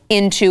people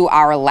into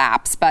our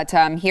laps. But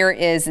here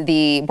is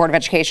the Board of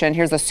Education.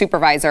 Here's the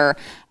supervisor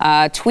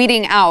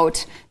tweeting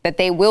out that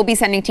they will be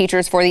sending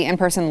teachers for the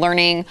in-person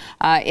learning.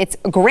 It's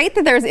great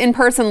that there's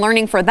in-person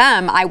learning for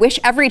them. I wish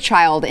every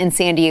child in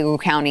San Diego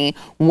County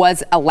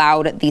was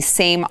allowed the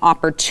same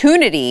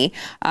opportunity.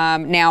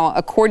 Now,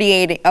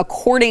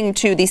 according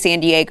to the San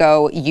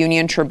Diego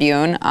Union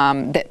Tribune,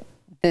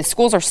 the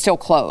schools are still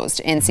closed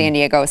in San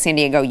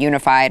Diego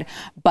Unified,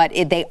 but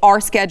they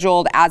are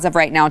scheduled as of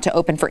right now to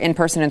open for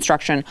in-person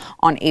instruction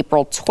on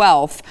April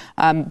 12th.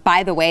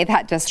 By the way,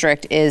 that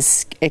district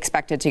is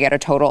expected to get a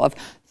total of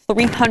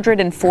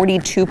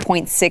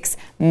 $342.6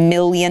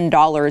 million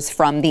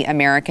from the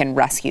American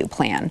Rescue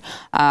Plan.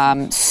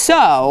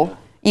 So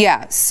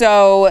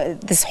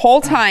this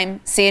whole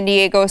time, San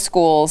Diego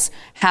schools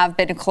have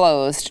been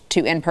closed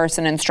to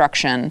in-person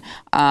instruction.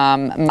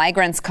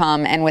 Migrants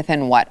come, and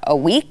within a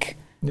week?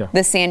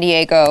 The San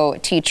Diego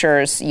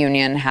Teachers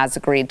Union has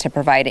agreed to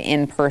provide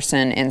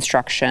in-person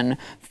instruction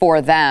for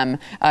them.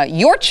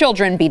 Your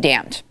children be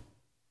damned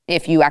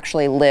if you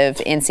actually live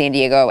in San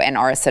Diego and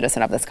are a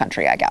citizen of this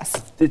country, I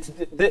guess.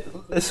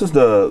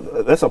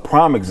 That's a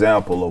prime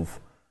example of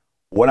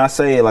when I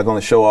say, like on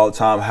the show all the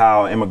time,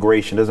 how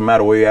immigration, doesn't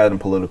matter where you're at in the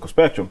political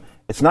spectrum,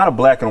 it's not a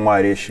black and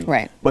white issue.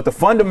 Right. But the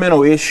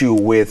fundamental issue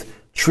with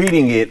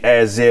treating it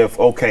as if,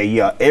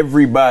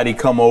 everybody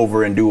come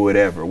over and do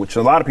whatever, which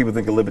a lot of people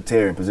think a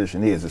libertarian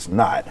position is. It's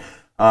not.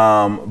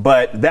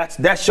 But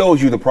that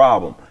shows you the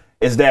problem,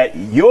 is that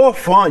your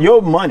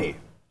money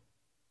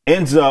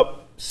ends up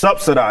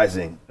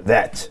subsidizing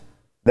that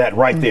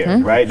right there,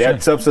 right? That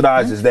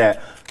subsidizes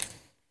that,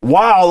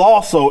 while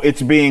also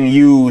it's being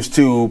used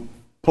to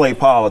play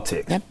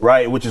politics,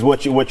 right? Which is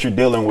what you're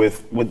dealing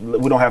with. We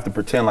don't have to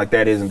pretend like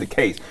that isn't the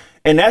case.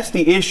 And that's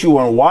the issue,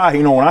 and why,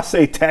 when I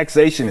say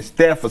taxation is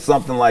theft or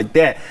something like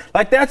that,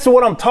 that's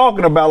what I'm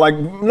talking about. Like,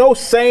 no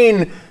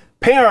sane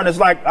parent is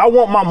like, I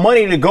want my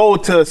money to go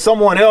to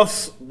someone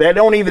else that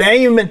ain't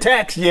even been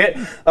taxed yet,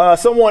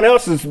 someone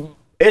else's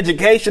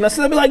education. I'd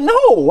be like,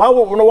 no, why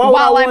would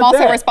I'm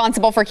also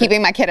responsible for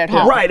keeping my kid at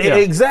home. Right,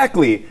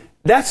 exactly.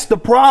 That's the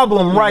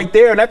problem right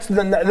there. That's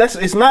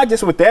it's not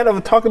just with that.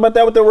 I'm talking about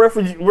that with the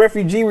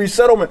refugee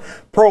resettlement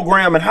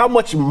program and how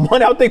much money. I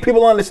don't think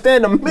people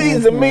understand the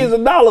millions and millions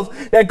of dollars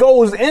that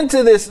goes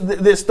into this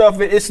stuff.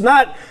 This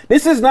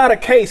is not a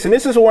case, and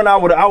this is when I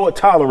would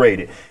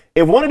tolerate it.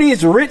 If one of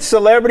these rich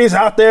celebrities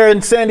out there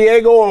in San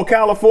Diego or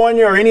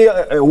California or any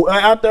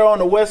out there on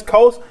the West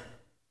Coast,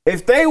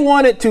 if they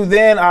wanted to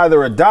then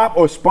either adopt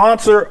or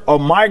sponsor a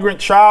migrant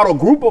child or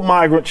group of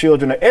migrant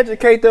children to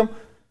educate them,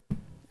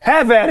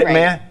 have at it,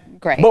 man.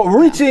 Great. But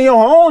reach in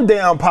your own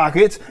damn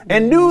pockets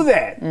and do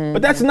that.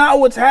 But that's not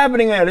what's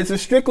happening there. It's a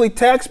strictly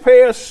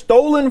taxpayer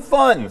stolen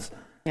funds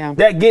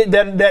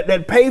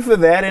that pay for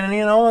that,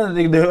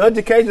 and the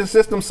education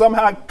system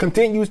somehow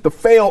continues to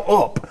fail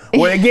up,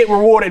 where they get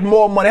rewarded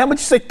more money. How much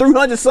you say?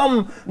 300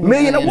 something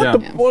million?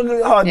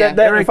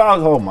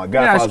 Oh my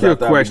God! Let me ask you a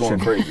question.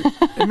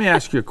 Let me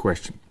ask you a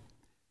question.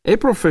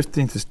 April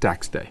 15th is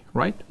tax day,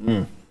 right?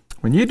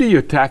 When you do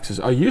your taxes,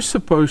 are you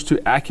supposed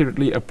to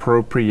accurately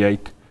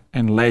appropriate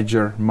and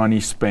ledger money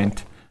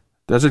spent?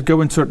 Does it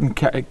go in certain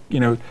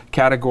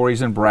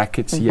categories and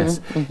brackets? Yes.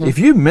 If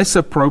you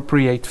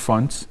misappropriate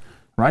funds,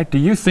 right, do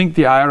you think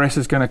the IRS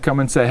is going to come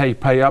and say, hey,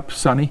 pay up,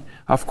 sonny?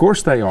 Of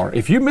course they are.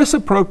 If you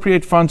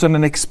misappropriate funds on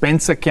an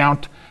expense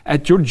account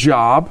at your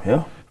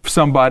job,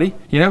 somebody,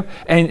 and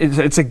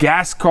it's a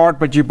gas card,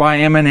 but you buy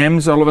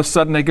M&Ms, all of a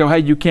sudden they go, hey,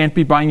 you can't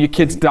be buying your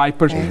kids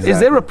diapers. Exactly.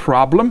 Is there a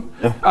problem?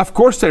 Of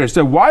course there is.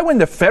 So why, when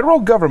the federal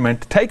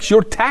government takes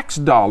your tax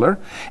dollar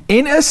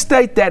in a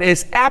state that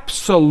is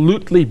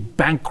absolutely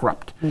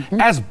bankrupt,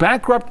 as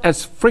bankrupt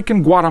as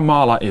freaking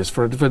Guatemala is,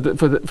 for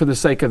the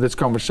sake of this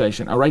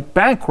conversation, all right,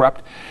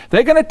 bankrupt,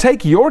 they're going to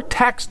take your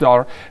tax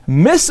dollar,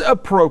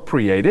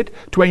 misappropriate it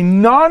to a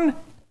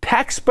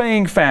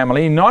non-tax-paying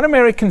family,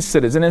 non-American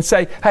citizen, and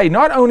say, hey,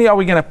 not only are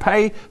we going to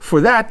pay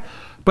for that,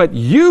 but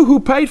you who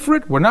paid for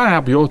it, we're not going to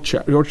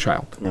help your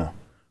child.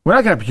 We're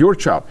not going to help your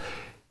child.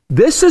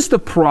 This is the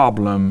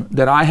problem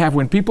that I have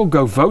when people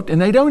go vote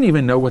and they don't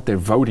even know what they're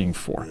voting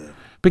for.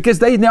 Because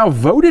they now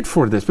voted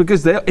for this.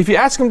 Because if you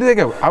ask them, they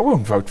go, I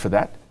won't vote for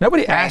that.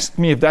 Nobody asked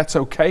me if that's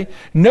okay.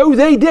 No,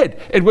 they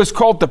did. It was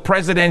called the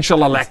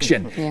presidential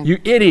election. You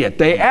idiot.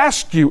 They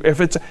asked you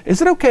if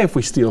is it okay if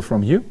we steal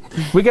from you?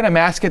 We're going to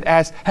mask it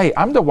as, hey,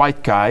 I'm the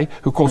white guy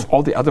who calls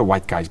all the other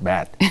white guys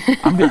bad.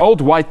 I'm the old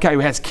white guy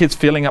who has kids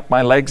filling up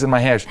my legs and my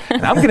hair.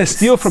 And I'm going to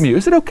steal from you.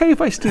 Is it okay if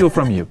I steal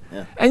from you?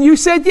 And you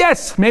said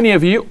yes, many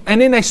of you.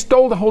 And then they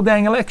stole the whole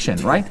dang election,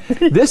 right?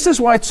 This is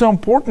why it's so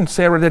important,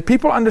 Sarah, that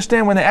people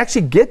understand when they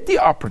actually get the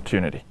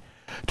opportunity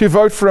to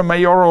vote for a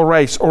mayoral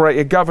race or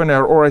a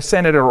governor or a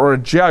senator or a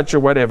judge or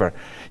whatever,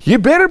 you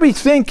better be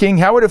thinking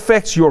how it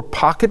affects your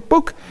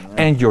pocketbook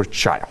and your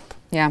child.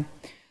 Yeah.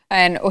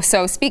 And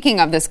so speaking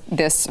of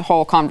this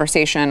whole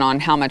conversation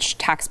on how much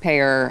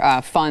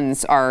taxpayer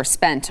funds are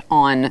spent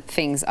on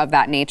things of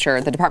that nature,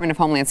 the Department of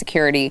Homeland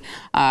Security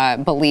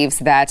believes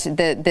that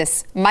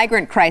this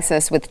migrant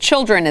crisis with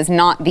children is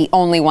not the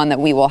only one that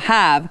we will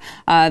have.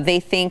 They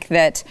think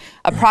that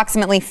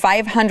approximately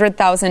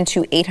 500,000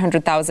 to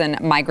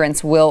 800,000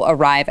 migrants will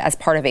arrive as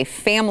part of a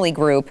family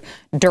group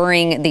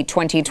during the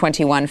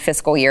 2021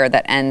 fiscal year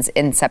that ends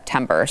in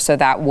September. So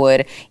that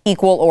would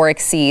equal or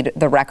exceed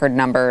the record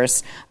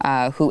numbers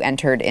who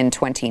entered in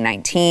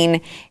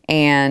 2019.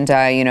 And,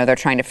 they're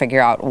trying to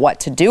figure out what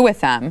to do with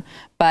them.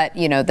 But,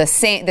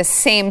 the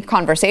same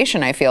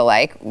conversation, I feel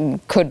like,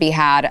 could be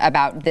had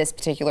about this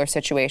particular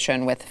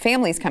situation with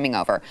families coming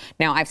over.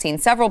 Now, I've seen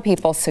several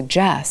people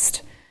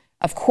suggest,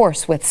 of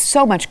course, with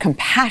so much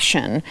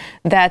compassion,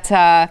 that,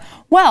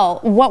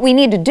 what we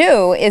need to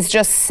do is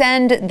just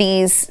send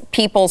these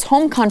people's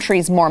home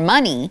countries more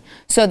money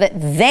so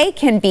that they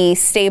can be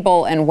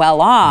stable and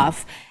well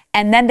off,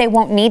 and then they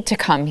won't need to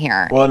come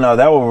here. Well, no,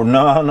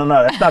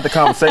 that's not the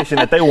conversation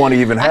that they want to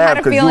even have. I had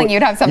a feeling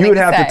you'd have something to say.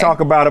 You would have to talk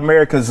about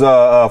America's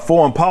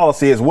foreign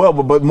policy as well,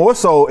 but more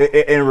so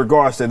in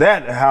regards to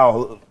that,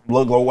 how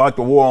look like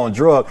the war on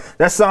drugs,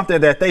 that's something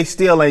that they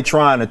still ain't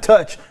trying to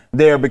touch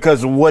there,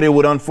 because what it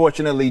would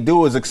unfortunately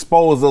do is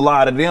expose a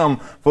lot of them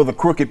for the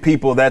crooked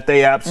people that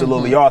they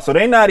absolutely are. So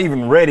they're not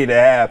even ready to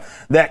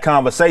have that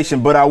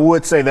conversation. But I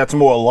would say that's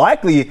more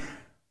likely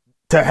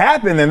to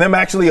happen than them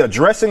actually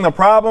addressing the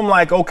problem.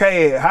 Like,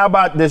 okay, how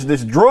about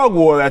this drug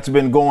war that's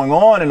been going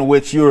on, in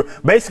which you're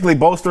basically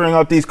bolstering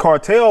up these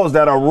cartels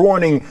that are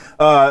ruining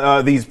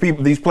these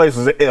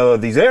places,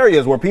 these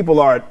areas where people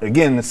are,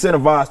 again,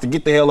 incentivized to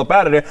get the hell up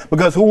out of there,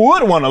 because who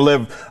would want to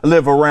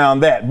live around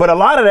that? But a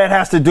lot of that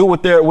has to do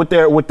with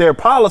their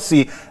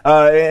policy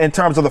in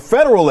terms of the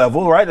federal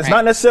level, right? It's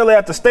not necessarily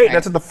at the state,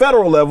 that's at the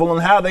federal level,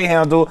 and how they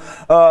handle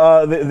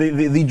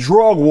the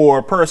drug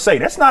war per se.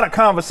 That's not a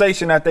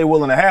conversation that they're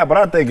willing to have,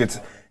 but I think it's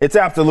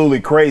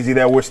absolutely crazy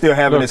that we're still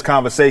having this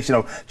conversation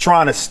of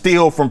trying to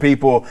steal from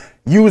people,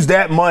 use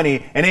that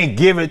money, and then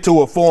give it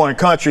to a foreign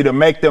country to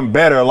make them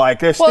better.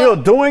 Like, they're still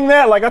doing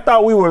that. Like, I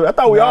thought we all.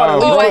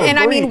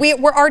 I mean,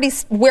 we're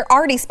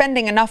already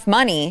spending enough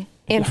money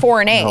in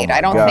foreign aid. I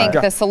don't think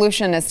the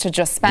solution is to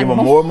just spend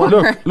more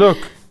money. Look.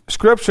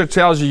 Scripture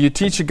tells you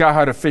teach a guy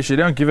how to fish. You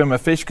don't give him a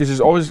fish, because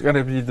he's always going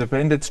to be a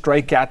dependent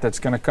stray cat that's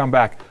going to come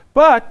back.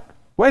 But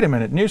wait a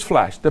minute,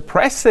 newsflash. The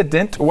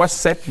precedent was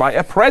set by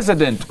a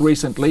president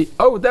recently.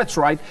 Oh, that's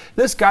right.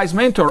 This guy's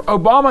mentor,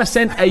 Obama,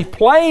 sent a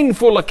plane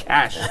full of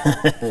cash,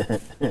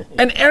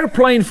 an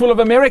airplane full of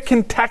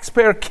American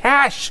taxpayer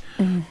cash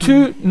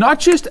to not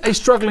just a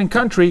struggling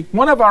country,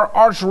 one of our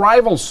arch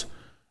rivals,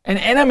 an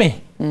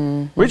enemy.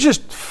 We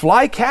just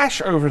fly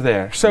cash over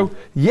there. So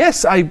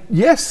yes,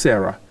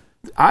 Sarah.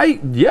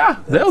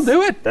 They'll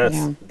do it.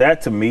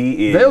 That to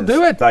me is, they'll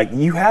do it. Like,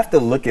 you have to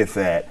look at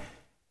that.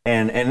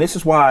 And this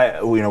is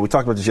why, we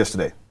talked about this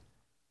yesterday.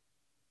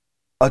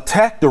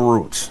 Attack the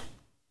roots.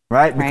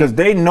 right? Because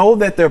they know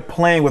that they're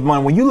playing with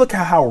money. When you look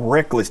at how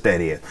reckless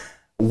that is,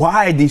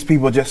 why these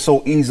people just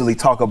so easily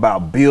talk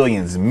about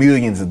billions,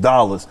 millions of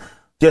dollars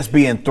just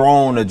being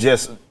thrown or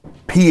just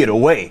pee it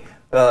away.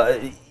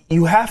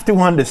 You have to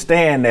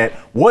understand that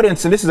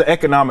this is an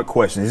economic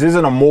question. This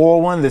isn't a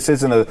moral one. This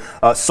isn't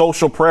a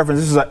social preference.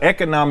 This is an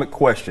economic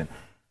question.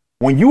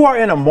 When you are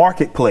in a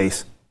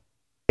marketplace,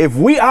 if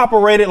we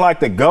operated like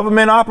the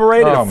government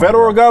operated, the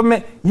federal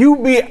government, you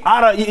wouldn't be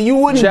a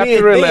thing.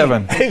 Chapter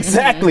 11.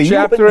 Exactly.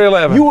 Chapter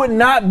 11. You would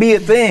not be a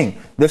thing.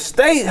 The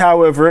state,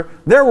 however,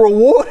 they're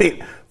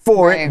rewarded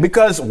for it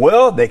because,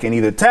 well, they can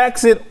either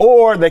tax it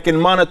or they can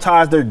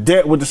monetize their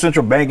debt, what the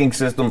central banking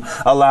system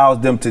allows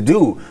them to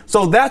do.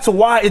 So that's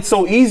why it's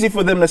so easy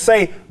for them to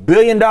say $1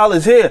 billion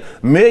here,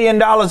 $1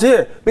 million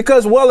here,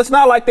 because, well, it's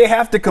not like they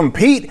have to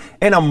compete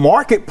in a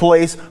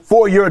marketplace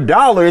for your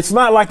dollar. It's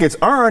not like it's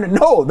earned.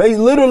 No, they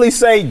literally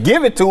say,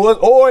 give it to us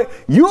or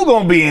you're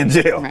going to be in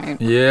jail. Right.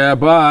 Yeah,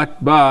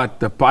 but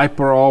the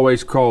piper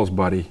always calls,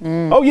 buddy.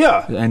 Oh,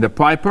 yeah. And the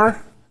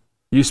piper,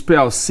 you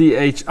spell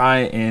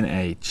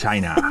China,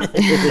 China.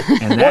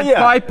 And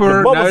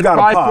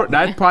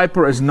that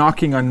piper is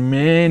knocking on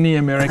many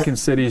American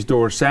cities'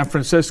 doors. San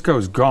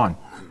Francisco's gone.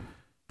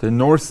 The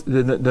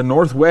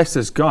Northwest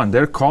is gone.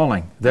 They're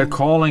calling. They're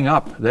calling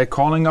up. They're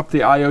calling up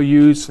the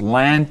IOUs,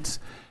 land,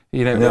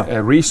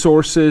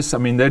 resources. I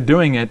mean, they're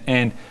doing it.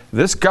 And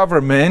this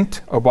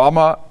government,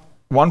 Obama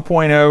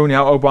 1.0,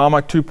 now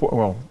Obama 2.0,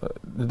 well,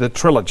 the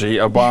trilogy,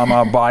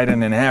 Obama,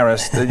 Biden, and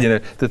Harris,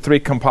 the three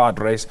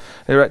compadres.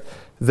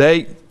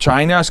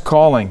 China's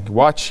calling.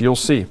 Watch, you'll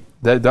see.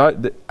 At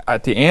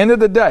the end of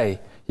the day,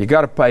 you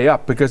got to pay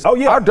up because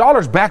our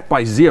dollar's backed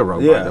by zero,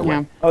 by the way.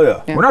 Yeah. Oh,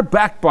 yeah. We're not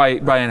backed by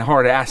a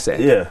hard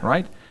asset,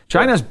 right?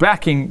 China's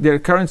backing their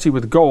currency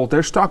with gold.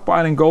 They're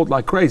stockpiling gold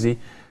like crazy.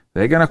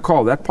 They're going to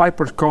call. That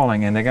piper's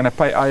calling, and they're going to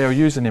pay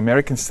IOUs, and the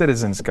American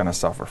citizens are going to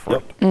suffer for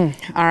it.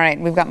 All right,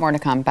 we've got more to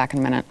come. Back in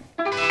a minute.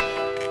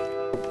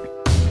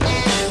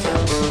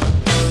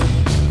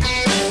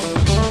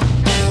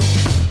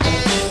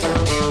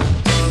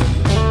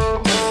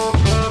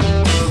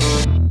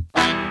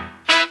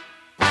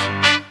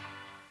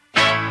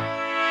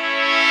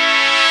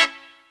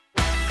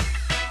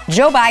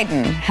 Joe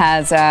Biden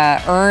has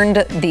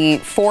earned the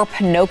For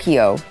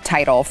Pinocchio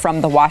title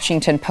from the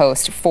Washington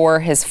Post for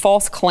his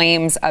false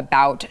claims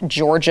about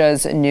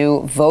Georgia's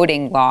new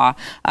voting law.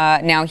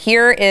 Now,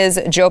 here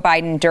is Joe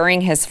Biden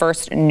during his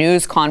first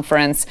news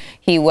conference.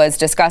 He was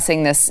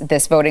discussing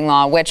this voting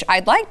law, which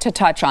I'd like to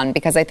touch on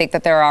because I think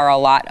that there are a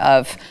lot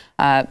of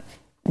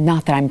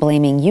not that I'm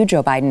blaming you,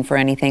 Joe Biden, for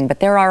anything,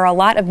 but there are a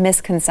lot of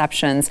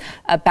misconceptions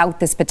about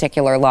this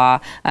particular law.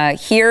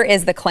 Here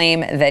is the claim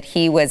that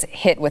he was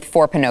hit with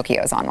 4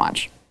 Pinocchios on.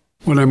 Watch.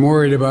 What I'm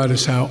worried about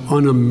is how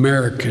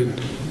un-American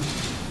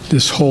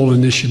this whole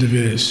initiative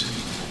is.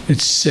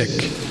 It's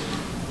sick.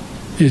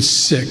 It's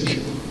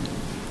sick.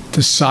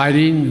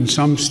 Deciding in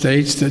some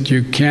states that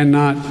you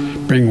cannot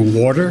bring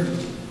water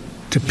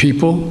to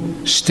people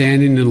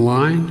standing in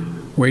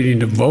line, waiting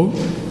to vote.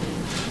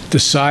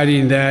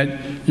 Deciding that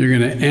you're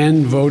going to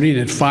end voting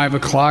at 5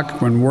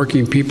 o'clock when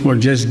working people are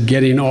just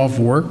getting off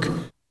work.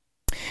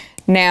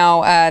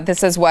 Now,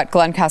 this is what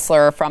Glenn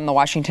Kessler from the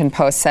Washington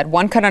Post said.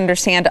 One could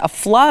understand a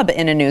flub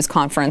in a news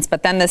conference,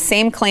 but then the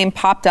same claim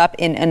popped up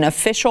in an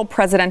official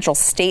presidential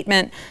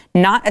statement.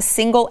 Not a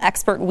single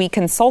expert we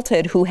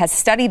consulted who has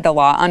studied the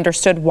law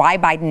understood why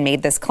Biden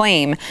made this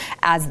claim,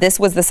 as this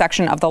was the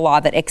section of the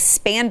law that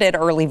expanded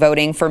early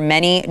voting for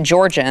many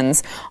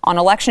Georgians. On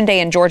Election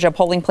Day in Georgia,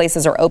 polling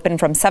places are open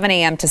from 7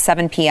 a.m. to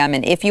 7 p.m.,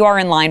 and if you are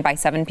in line by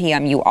 7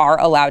 p.m., you are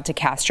allowed to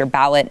cast your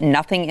ballot.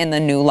 Nothing in the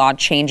new law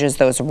changes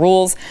those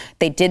rules.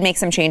 They did make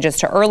some changes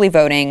to early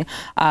voting,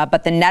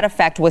 but the net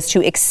effect was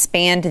to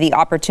expand the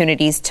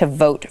opportunities to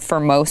vote for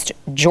most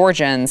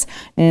Georgians,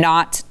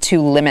 not to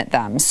limit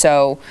them.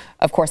 So,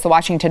 of course, the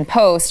Washington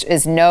Post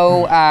is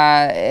no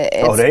right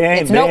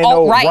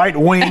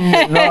wing.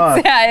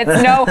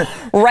 It's no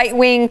right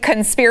wing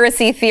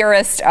conspiracy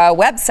theorist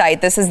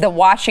website. This is the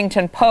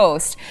Washington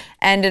Post.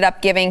 Ended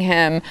up giving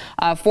him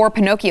 4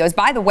 Pinocchios.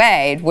 By the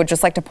way, would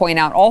just like to point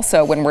out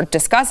also when we're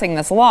discussing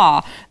this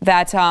law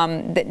that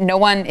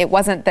that it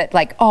wasn't that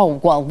like, oh,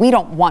 well, we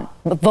don't want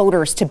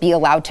voters to be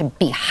allowed to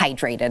be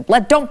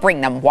hydrated. Don't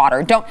bring them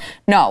water.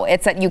 No,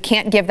 it's that you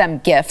can't give them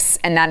gifts,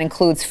 and that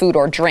includes food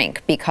or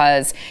drink,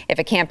 because if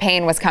a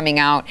campaign was coming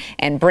out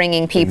and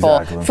bringing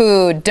people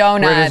food,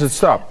 donuts, where does it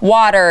stop?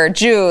 Water,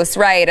 juice,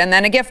 right, and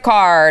then a gift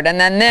card, and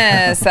then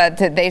this,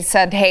 they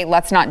said, hey,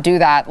 let's not do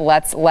that.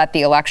 Let's let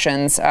the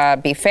elections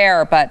be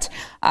fair. But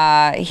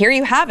here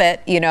you have it,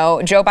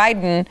 Joe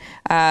Biden.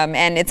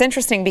 And it's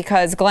interesting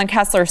because Glenn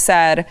Kessler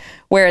said,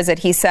 where is it?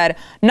 He said,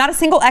 not a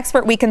single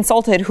expert we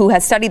consulted who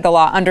has studied the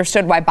law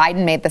understood why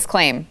Biden made this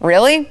claim.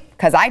 Really?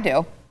 Because I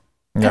do.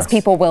 Because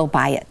people will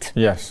buy it.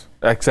 Yes,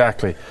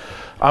 exactly.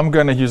 I'm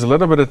going to use a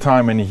little bit of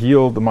time and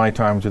yield my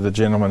time to the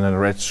gentleman in the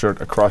red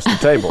shirt across the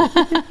table.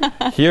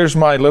 Here's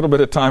my little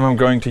bit of time I'm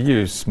going to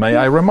use. May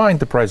I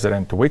remind the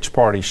president which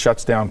party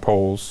shuts down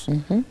polls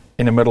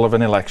in the middle of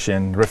an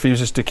election,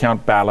 refuses to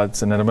count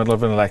ballots in the middle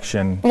of an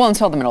election. Well,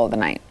 until the middle of the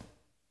night.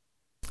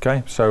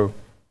 Okay, so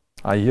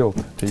I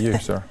yield to you,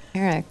 sir.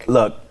 Eric.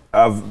 Look,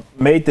 I've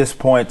made this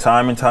point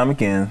time and time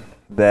again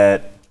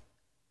that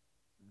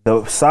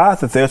the side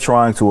that they're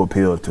trying to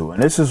appeal to,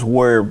 and this is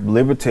where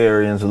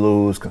libertarians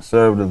lose,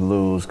 conservatives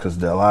lose,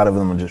 because a lot of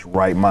them are just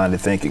right-minded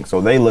thinking.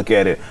 So they look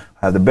at it,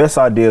 I have the best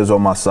ideas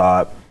on my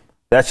side.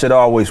 That should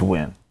always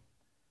win.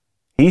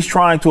 He's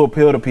trying to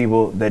appeal to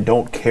people that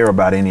don't care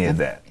about any of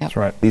that. That's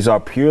right. These are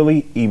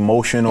purely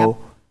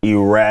emotional,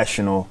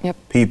 irrational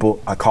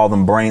people. I call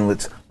them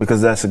brainlets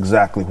because that's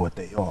exactly what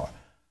they are.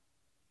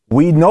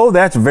 We know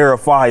that's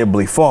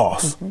verifiably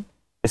false.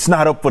 It's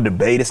not up for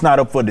debate. It's not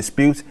up for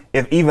disputes.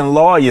 If even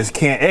lawyers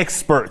can't,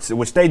 experts,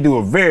 which they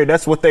do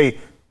that's what they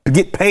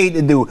get paid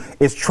to do,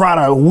 is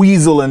try to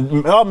weasel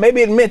and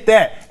maybe admit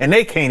that, and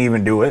they can't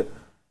even do it.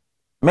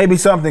 Maybe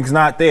something's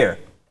not there.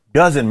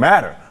 Doesn't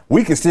matter.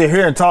 We can sit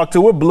here and talk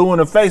to it blue in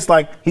the face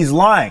like he's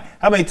lying.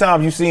 How many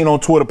times you seen on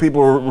Twitter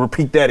people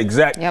repeat that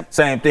exact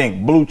same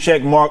thing? Blue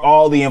check mark,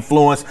 all the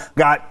influence,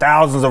 got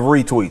thousands of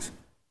retweets.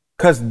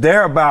 Because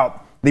they're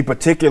about the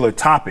particular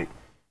topic.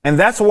 And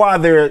that's why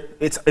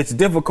it's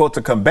difficult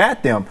to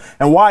combat them.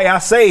 And why I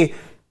say,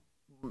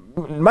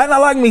 might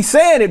not like me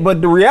saying it, but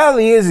the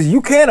reality is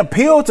you can't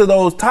appeal to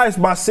those types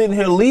by sitting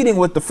here leading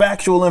with the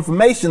factual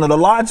information or the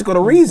logic or the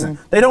reason.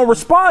 They don't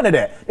respond to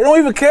that. They don't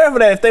even care for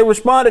that. If they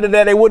responded to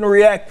that, they wouldn't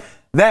react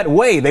that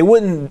way. They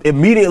wouldn't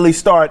immediately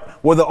start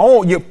with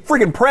your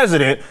freaking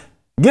president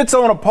gets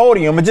on a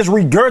podium and just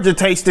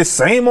regurgitates this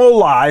same old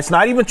lie. It's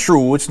not even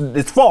true.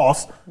 It's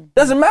false.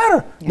 Doesn't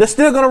matter. They're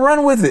still going to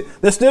run with it.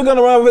 They're still going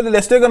to run with it.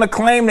 They're still going to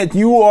claim that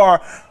you are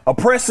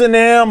oppressing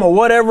them or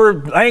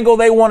whatever angle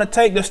they want to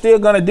take. They're still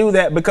going to do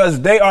that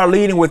because they are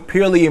leading with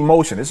purely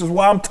emotion. This is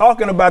why I'm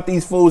talking about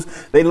these fools.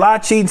 They lie,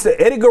 cheat.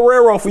 Eddie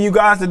Guerrero, for you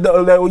guys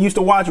that used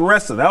to watch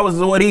wrestling, that was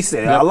what he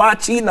said. I lie,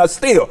 cheating, I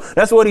steal.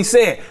 That's what he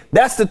said.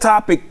 That's the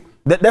topic.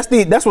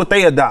 That's what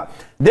they adopt.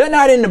 They're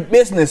not in the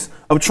business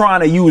of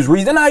trying to use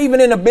reason. They're not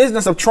even in the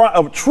business of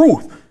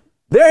truth.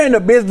 They're in the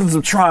business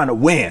of trying to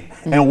win.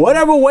 And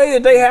whatever way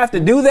that they have to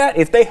do that,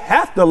 if they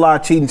have to lie,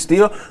 cheat, and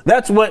steal,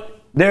 that's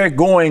what they're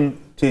going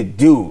to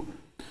do.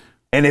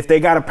 And if they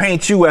got to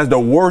paint you as the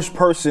worst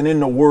person in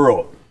the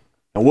world,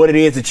 and what it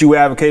is that you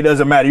advocate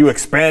doesn't matter, you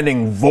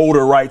expanding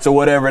voter rights or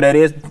whatever that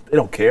is, they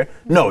don't care.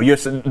 No,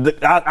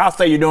 I'll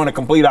say you're doing the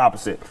complete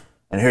opposite.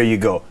 And here you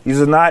go. These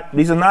are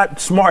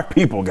not smart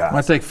people, guys. I'm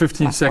going to take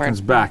 15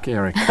 seconds back,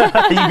 Eric. You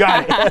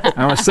got it.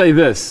 I'm going to say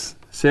this.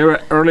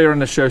 Sarah, earlier in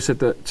the show,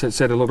 said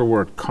a little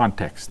word,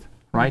 context,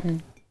 right?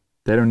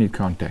 They don't need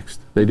context.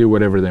 They do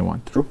whatever they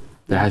want. True.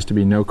 There has to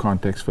be no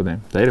context for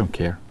them. They don't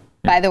care.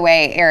 By the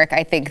way, Eric,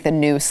 I think the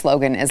new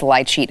slogan is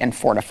lie, cheat, and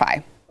fortify.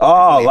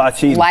 Oh, lie,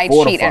 cheat,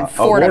 and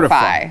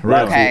fortify.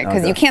 Right. Okay,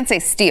 because you can't say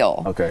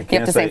steal. Okay, you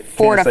have to say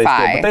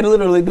fortify. But they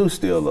literally do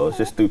steal, though. It's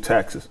just through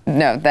taxes.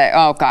 No,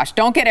 oh gosh,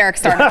 don't get Eric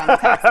started on the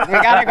taxes. We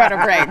gotta go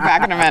to break.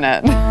 Back in a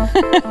minute.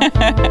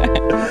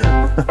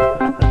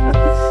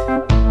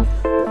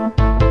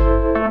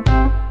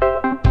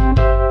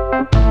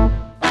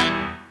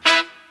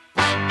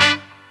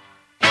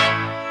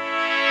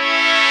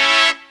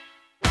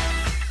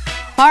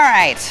 All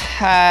right.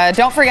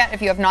 Don't forget,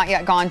 if you have not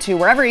yet gone to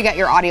wherever you get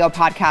your audio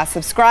podcast,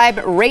 subscribe,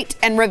 rate,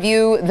 and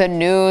review the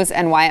news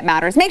and why it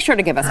matters. Make sure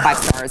to give us 5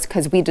 stars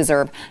because we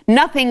deserve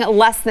nothing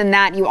less than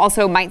that. You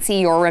also might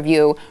see your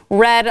review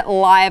read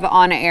live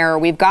on air.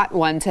 We've got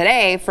one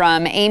today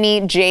from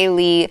Amy J.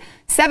 Lee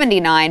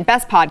 79,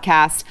 best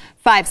podcast.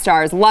 5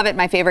 stars. Love it.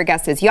 My favorite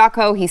guest is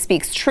Yako. He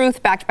speaks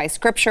truth backed by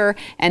scripture,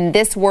 and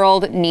this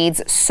world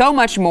needs so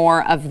much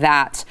more of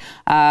that.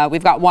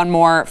 We've got one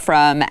more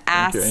from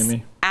A.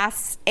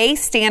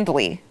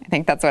 Standley. I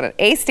think that's what it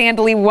is. A.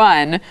 Standley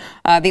 1,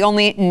 the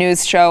only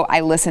news show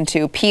I listen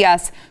to.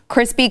 P.S.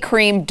 Krispy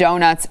Kreme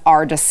donuts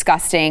are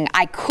disgusting.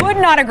 I could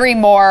not agree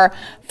more.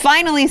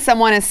 Finally,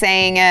 someone is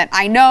saying it.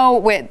 I know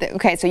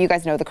okay, so you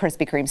guys know the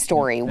Krispy Kreme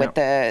story with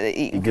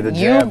you get a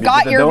jab,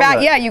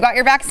 you got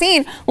your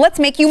vaccine. Let's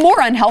make you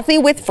more unhealthy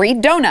with free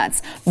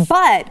donuts.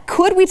 But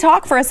could we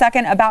talk for a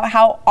second about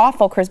how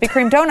awful Krispy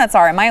Kreme donuts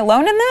are? Am I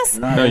alone in this?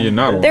 No, you're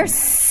not alone. They're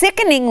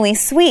sickeningly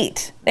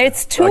sweet.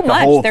 It's too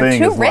much. They're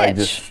too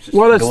rich.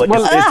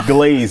 It's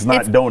glazed,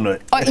 not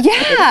donut.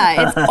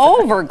 Yeah, it's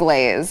over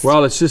glazed.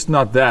 Well, it's just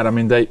not that. I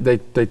mean,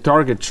 they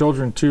target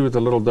children too with the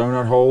little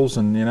donut holes,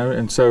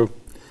 and so.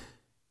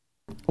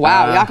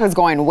 Wow, Yako's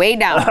going way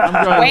down.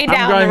 Way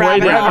down the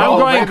rabbit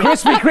hole. I'm going,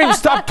 Krispy Kreme,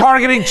 stop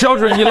targeting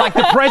children. You're like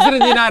the president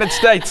of the United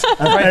States.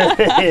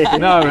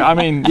 No, I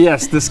mean,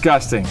 yes,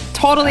 disgusting.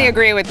 Totally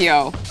agree with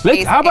you.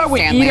 How about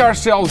we eat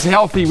ourselves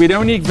healthy? We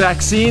don't need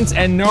vaccines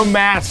and no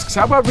masks.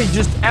 How about we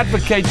just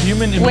advocate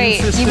human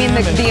immune system? Wait, you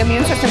mean the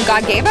immune system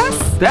God gave us?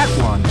 That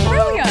one.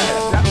 Brilliant.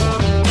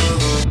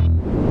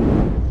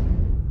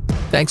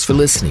 Thanks for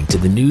listening to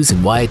the news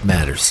and why it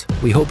matters.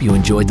 We hope you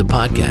enjoyed the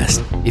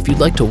podcast. If you'd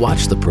like to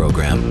watch the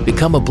program,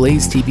 become a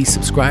Blaze TV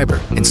subscriber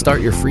and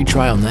start your free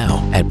trial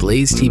now at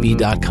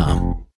blazetv.com.